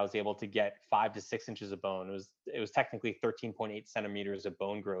to get, I was able to get 5 to 6 inches of bone. It was technically 13.8 centimeters of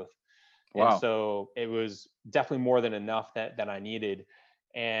bone growth. Wow. And so it was definitely more than enough that I needed.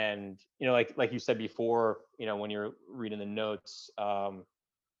 And, you know, like you said before, you know, when you're reading the notes,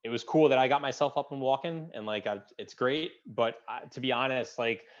 it was cool that I got myself up and walking, and like, it's great. But to be honest,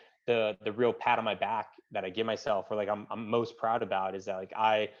 like the real pat on my back that I give myself, or like I'm most proud about, is that like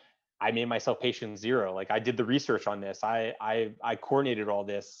I made myself patient zero. Like I did the research on this. I coordinated all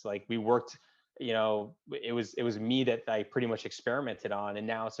this. Like we worked, you know, it was me that I pretty much experimented on, and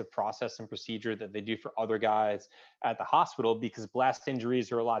now it's a process and procedure that they do for other guys at the hospital, because blast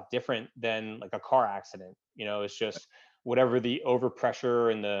injuries are a lot different than like a car accident. You know, it's just whatever the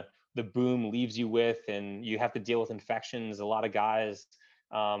overpressure and the boom leaves you with, and you have to deal with infections. A lot of guys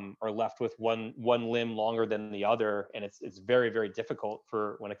are left with one limb longer than the other, and it's very, very difficult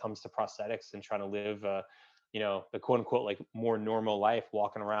for when it comes to prosthetics and trying to live you know, the quote unquote like more normal life,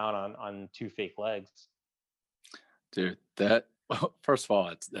 walking around on 2 fake legs. Dude, that first of all,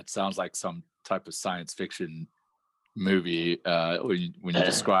 that sounds like some type of science fiction movie when you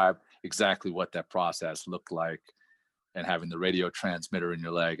describe exactly what that process looked like, and having the radio transmitter in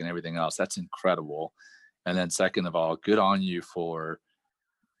your leg and everything else. That's incredible. And then second of all, good on you for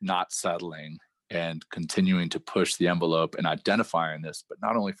not settling and continuing to push the envelope and identifying this, but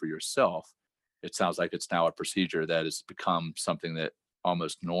not only for yourself. It sounds like it's now a procedure that has become something that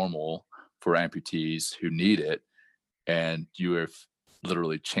almost normal for amputees who need it. And you have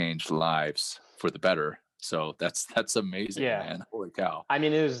literally changed lives for the better. So that's amazing, Yeah. man. Holy cow. I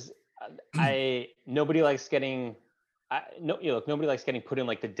mean, it was, nobody likes getting, no, you know, nobody likes getting put in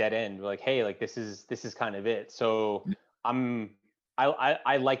like the dead end. Like, hey, like this is kind of it. So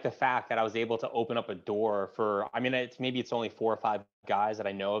I like the fact that I was able to open up a door for, I mean, it's only 4 or 5 guys that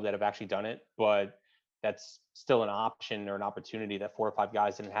I know of that have actually done it, but that's still an option or an opportunity that 4 or 5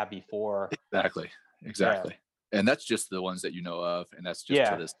 guys didn't have before. Exactly. Yeah. And that's just the ones that you know of, and that's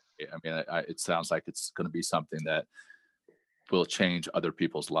just to this. I mean, it sounds like it's going to be something that will change other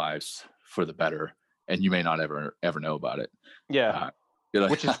people's lives for the better, and you may not ever know about it. Yeah. Like,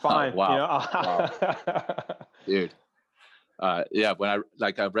 which is fine. Wow. You know? Wow. Dude. Yeah, when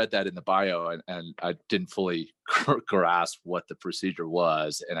I read that in the bio, and I didn't fully grasp what the procedure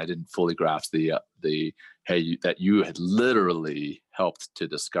was, and I didn't fully grasp the that you had literally helped to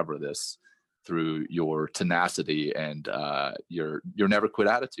discover this through your tenacity and your never quit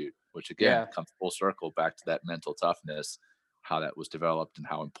attitude, which again comes full circle back to that mental toughness, how that was developed and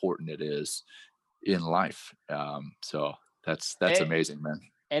how important it is in life. So that's amazing, man.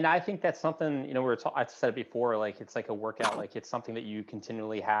 And I think that's something, you know, I've said it before, like it's like a workout, like it's something that you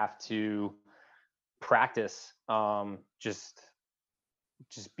continually have to practice. Just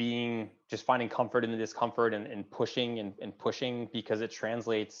finding comfort in the discomfort, and pushing and pushing, because it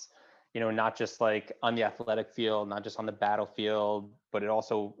translates, you know, not just like on the athletic field, not just on the battlefield, but it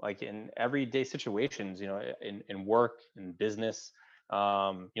also like in everyday situations, you know, in work, in business, you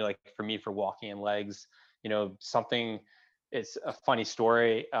know, like for me, for walking and legs, you know, it's a funny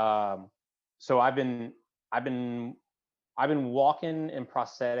story. So I've been walking in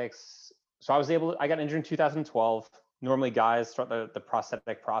prosthetics. So I got injured in 2012. Normally guys start the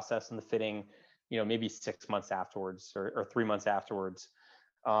prosthetic process and the fitting, you know, maybe 6 months afterwards, or 3 months afterwards.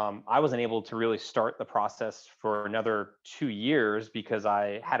 I wasn't able to really start the process for another 2 years, because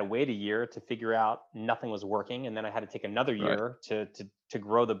I had to wait a year to figure out nothing was working. And then I had to take another year to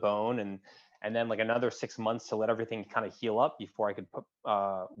grow the bone, and then like another 6 months to let everything kind of heal up before I could put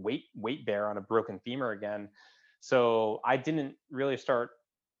weight bear on a broken femur again. So I didn't really start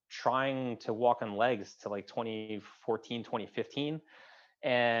trying to walk on legs to like 2014, 2015.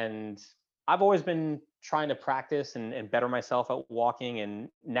 And I've always been trying to practice and better myself at walking. And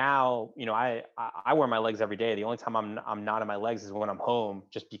now, I wear my legs every day. The only time I'm not in my legs is when I'm home,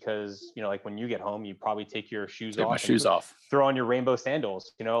 just because, like when you get home, you probably take your shoes Take my off and shoes off. throw on your rainbow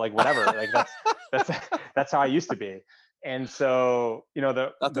sandals, like whatever. Like that's that's how I used to be. And so, Not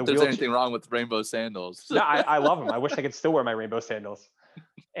that the there's wheelchair. anything wrong with rainbow sandals. No, I love them. I wish I could still wear my rainbow sandals.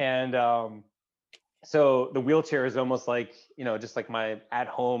 And so the wheelchair is almost like, just like my at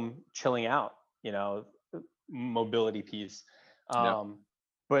home chilling out, mobility piece. Yeah.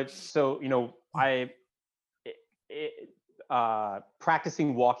 But so, I,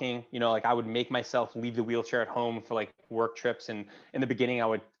 practicing walking, like I would make myself leave the wheelchair at home for like work trips. And in the beginning,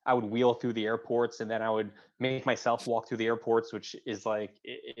 I would wheel through the airports, and then I would make myself walk through the airports, which is like,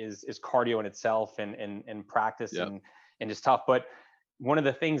 is cardio in itself, and practice, Yep. and just tough. But one of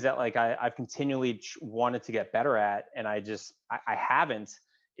the things that like I've continually wanted to get better at, and I haven't,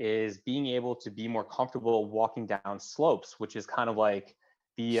 is being able to be more comfortable walking down slopes, which is kind of like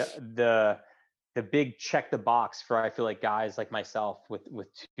the big check the box for, I feel like, guys like myself with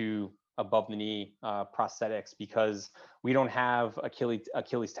two above the knee prosthetics, because we don't have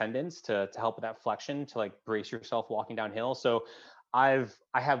Achilles tendons to help with that flexion, to like brace yourself walking downhill. So I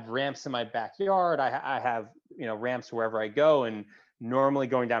have ramps in my backyard. I have ramps wherever I go, and normally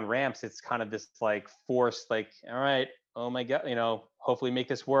going down ramps, it's kind of this like forced, like, all right, oh my God, hopefully make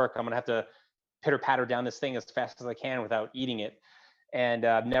this work. I'm gonna have to pitter patter down this thing as fast as I can without eating it. And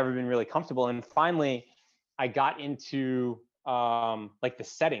I've never been really comfortable. And finally, I got into like the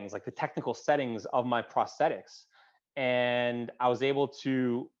settings, like the technical settings of my prosthetics. And I was able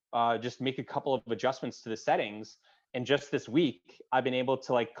to just make a couple of adjustments to the settings. And just this week, I've been able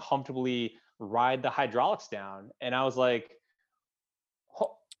to like comfortably ride the hydraulics down. And I was like,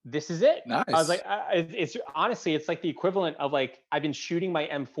 this is it. Nice. I was like, it's honestly, it's like the equivalent of like, I've been shooting my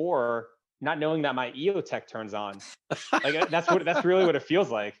M4, not knowing that my EOTech turns on. Like that's really what it feels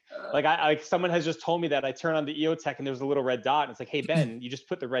like. Like someone has just told me that I turn on the EOTech and there's a little red dot, and it's like, hey Ben, you just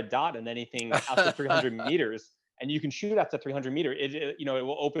put the red dot in anything out to 300 meters, and you can shoot out to 300 meters. It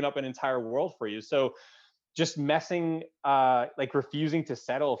will open up an entire world for you. So just messing, like refusing to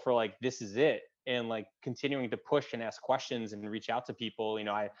settle for like, this is it, and like continuing to push and ask questions and reach out to people.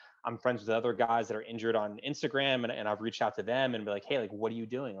 I'm friends with other guys that are injured on Instagram, and I've reached out to them and be like, hey, like, what are you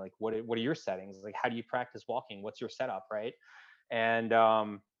doing? Like, what are your settings? Like, how do you practice walking? What's your setup? Right. And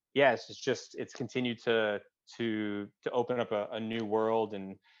yeah, it's continued to open up a new world,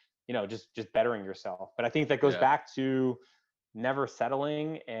 and just bettering yourself. But I think that goes back to never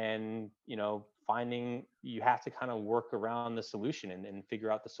settling, and finding you have to kind of work around the solution and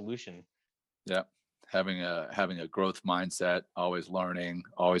figure out the solution. Yeah. Having a growth mindset, always learning,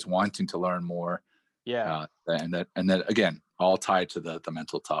 always wanting to learn more. Yeah. And that again, all tied to the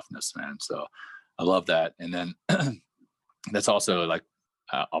mental toughness, man. So I love that. And then that's also like,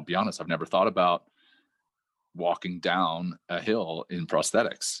 I'll be honest, I've never thought about walking down a hill in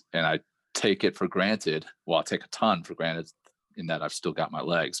prosthetics, and I take it for granted. Well, I take a ton for granted in that I've still got my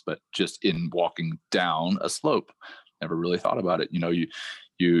legs, but just in walking down a slope, never really thought about it.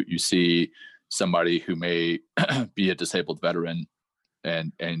 You see somebody who may be a disabled veteran,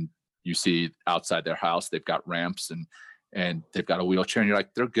 and you see outside their house, they've got ramps and they've got a wheelchair, and you're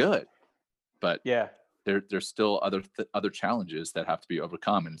like, they're good, but yeah, there's still other challenges that have to be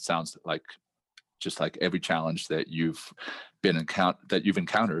overcome. And it sounds like, just like every challenge that you've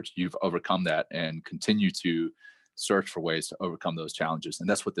encountered, you've overcome that and continue to search for ways to overcome those challenges. And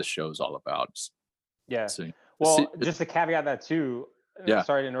that's what this show is all about. Yeah. So, well, just to caveat that too. Yeah.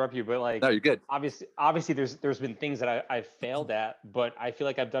 Sorry to interrupt you, but like, no, you're good. Obviously there's been things that I've failed at, but I feel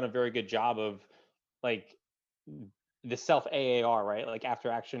like I've done a very good job of like the self AAR, right? Like after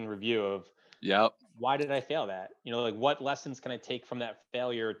action review of, why did I fail that? Like what lessons can I take from that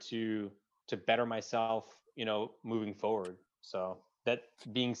failure to better myself, moving forward. So that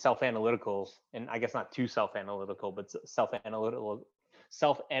being self-analytical, and I guess not too self-analytical, but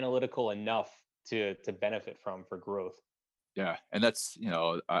self-analytical enough to benefit from for growth. Yeah. And that's,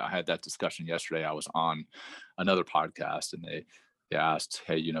 I had that discussion yesterday. I was on another podcast, and they asked,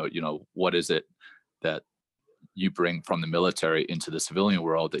 hey, what is it that you bring from the military into the civilian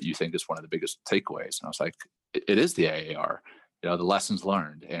world that you think is one of the biggest takeaways? And I was like, it is the AAR. The lessons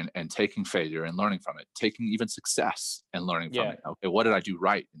learned, and taking failure and learning from it, taking even success and learning from it. Okay, what did I do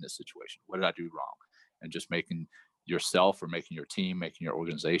right in this situation? What did I do wrong? And just making yourself, or making your team, making your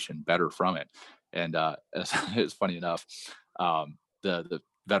organization better from it. And it's funny enough, the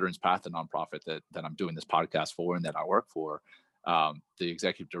Veterans Path, the nonprofit that I'm doing this podcast for and that I work for, the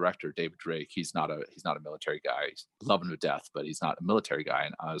executive director, David Drake, he's not a military guy. He's loving to death, but he's not a military guy.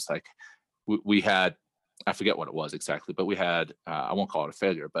 And I was like, we had, I forget what it was exactly, but we had, I won't call it a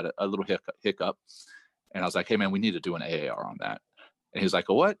failure, but a little hiccup. And I was like, hey man, we need to do an AAR on that. And he was like,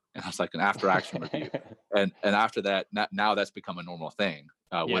 a what? And I was like, an after action review. And after that, now that's become a normal thing.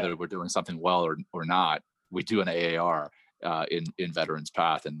 Whether we're doing something well or not, we do an AAR in Veterans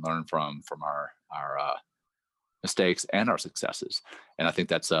Path and learn from our mistakes and our successes. And I think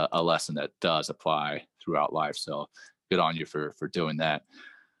that's a lesson that does apply throughout life. So good on you for doing that.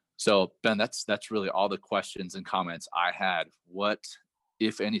 So Ben, that's really all the questions and comments I had. What,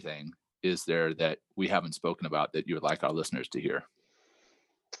 if anything, is there that we haven't spoken about that you would like our listeners to hear?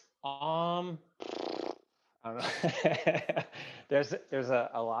 I don't know. there's a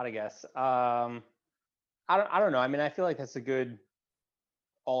lot, I guess. I don't know. I mean, I feel like that's a good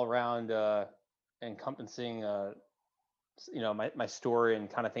all around encompassing my story and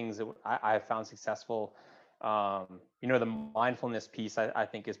kind of things that I have found successful. The mindfulness piece I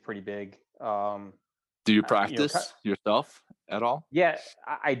think is pretty big. Do you practice yourself at all? Yeah,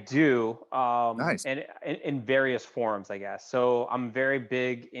 I do. Nice. And in various forms, I guess. So I'm very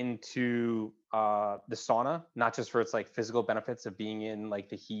big into the sauna, not just for its like physical benefits of being in like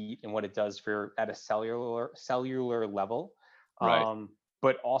the heat and what it does for at a cellular level. Right.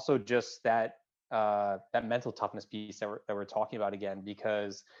 But also just that mental toughness piece that we're talking about again,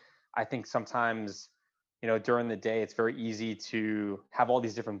 because I think sometimes, during the day, it's very easy to have all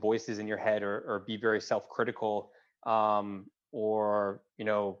these different voices in your head or be very self-critical, or,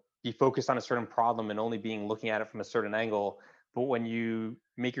 be focused on a certain problem and only looking at it from a certain angle. But when you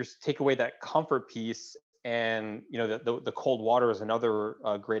take away that comfort piece, and, the cold water is another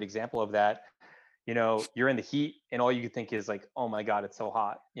great example of that. You're in the heat and all you could think is like, oh my God, it's so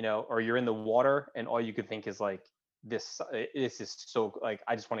hot, or you're in the water and all you could think is like, this is so like,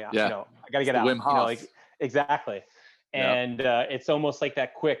 I just want to, I got to get out, Wim Hof. like, exactly. And it's almost like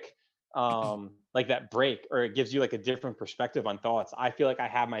that quick, like that break, or it gives you like a different perspective on thoughts. I feel like I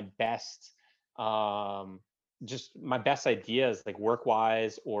have my best, just my best ideas, like work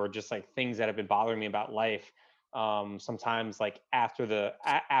wise, or just like things that have been bothering me about life. Sometimes like after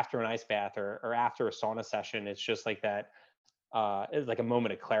an ice bath or after a sauna session, it's just like that, it's like a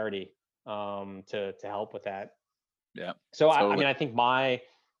moment of clarity, to help with that. Yeah. So I mean, I think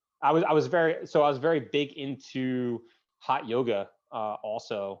I was very big into hot yoga,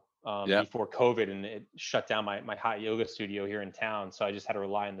 also, before COVID, and it shut down my hot yoga studio here in town. So I just had to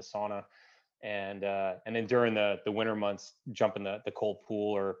rely on the sauna, and then during the winter months, jump in the cold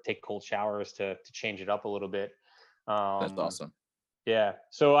pool or take cold showers to change it up a little bit. That's awesome. Yeah.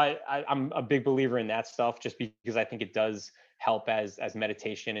 So I'm a big believer in that stuff, just because I think it does help as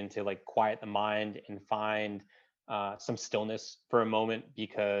meditation, and to like quiet the mind and find some stillness for a moment,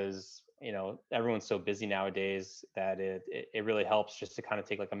 because everyone's so busy nowadays that it really helps just to kind of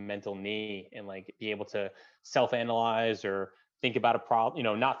take like a mental knee and like be able to self-analyze or think about a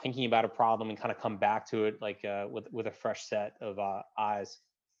problem, not thinking about a problem, and kind of come back to it like with a fresh set of eyes.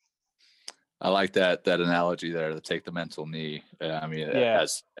 I like that analogy there, to take the mental knee. I mean,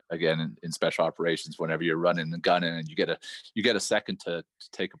 as again in special operations, whenever you're running and gunning and you get a second to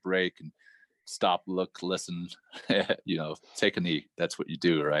take a break and stop, look, listen, take a knee. That's what you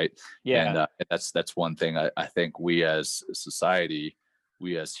do, right? Yeah. And that's one thing I think we as a society,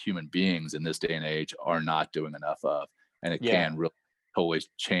 we as human beings in this day and age are not doing enough of, and it can really totally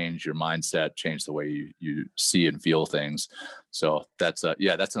change your mindset, change the way you see and feel things. So that's an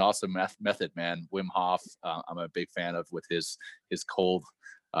awesome method, man. Wim Hof, I'm a big fan of, with his cold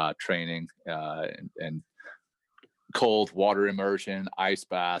training, and cold water immersion, ice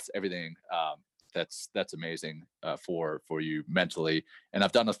baths, everything. That's amazing for you mentally. And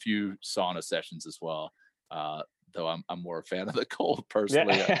I've done a few sauna sessions as well. Though I'm more a fan of the cold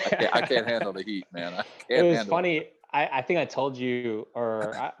personally. Yeah. I can't handle the heat, man. It was funny. I think I told you,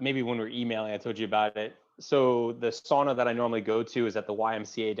 or maybe when we were emailing, I told you about it. So the sauna that I normally go to is at the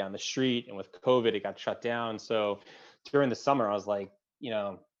YMCA down the street, and with COVID, it got shut down. So during the summer, I was like,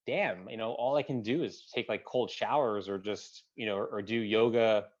 damn, all I can do is take like cold showers, or just, or do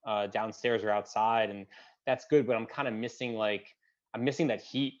yoga downstairs or outside. And that's good, but I'm kind of missing that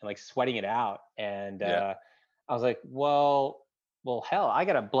heat and like sweating it out. And I was like, well, hell, I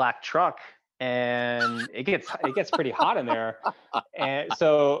got a black truck and it gets pretty hot in there. And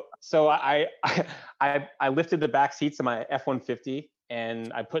so I lifted the back seats of my F-150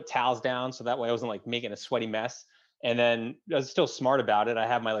 and I put towels down so that way I wasn't like making a sweaty mess. And then I was still smart about it. I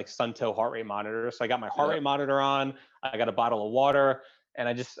have my like Sunto heart rate monitor. So I got my heart rate monitor on, I got a bottle of water, and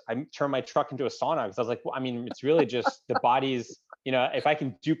I turned my truck into a sauna, because I was like, well, I mean, it's really just the body's, if I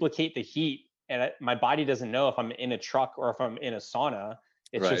can duplicate the heat, and my body doesn't know if I'm in a truck or if I'm in a sauna,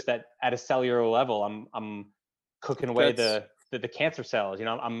 It's just that at a cellular level, I'm cooking away the cancer cells. You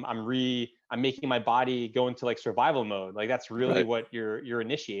know, I'm making my body go into like survival mode. Like that's really what you're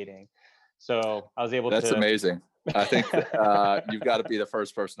initiating. So I was able to. That's amazing. I think you've got to be the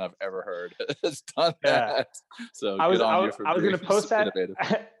first person I've ever heard has done that. So I was going to post that.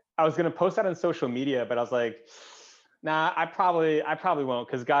 I was going to post that on social media, but I was like, nah, I probably won't,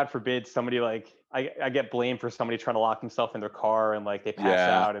 because God forbid somebody like I get blamed for somebody trying to lock themselves in their car and like they pass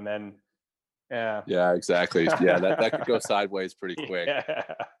out and then yeah, exactly. Yeah, that could go sideways pretty quick.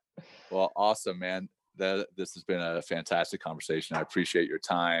 Well, awesome, man. This has been a fantastic conversation. I appreciate your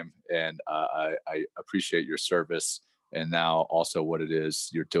time, and I appreciate your service, and now also what it is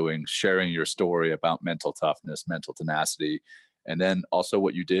you're doing, sharing your story about mental toughness, mental tenacity, and then also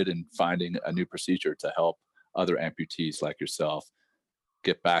what you did in finding a new procedure to help other amputees like yourself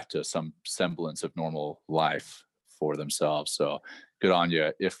get back to some semblance of normal life for themselves. So good on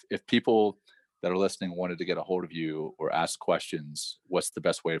you. If people that are listening wanted to get a hold of you or ask questions, what's the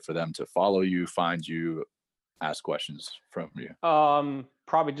best way for them to follow you, find you, ask questions from you?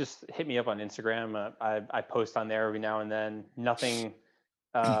 Probably just hit me up on Instagram. I post on there every now and then. Nothing.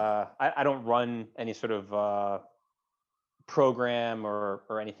 I don't run any sort of program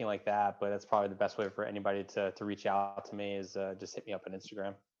or anything like that, but that's probably the best way for anybody to reach out to me is just hit me up on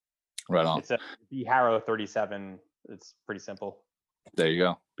Instagram. Right on. It's bharrow37. It's pretty simple. There you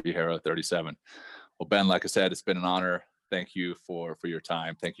go. bharrow37. Well, Ben, like I said, it's been an honor. Thank you for your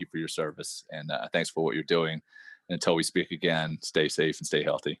time. Thank you for your service. And thanks for what you're doing. And until we speak again, stay safe and stay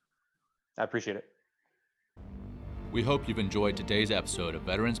healthy. I appreciate it. We hope you've enjoyed today's episode of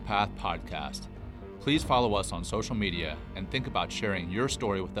Veterans Path Podcast. Please follow us on social media and think about sharing your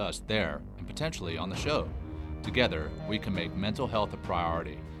story with us there and potentially on the show. Together, we can make mental health a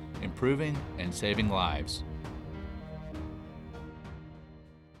priority, improving and saving lives.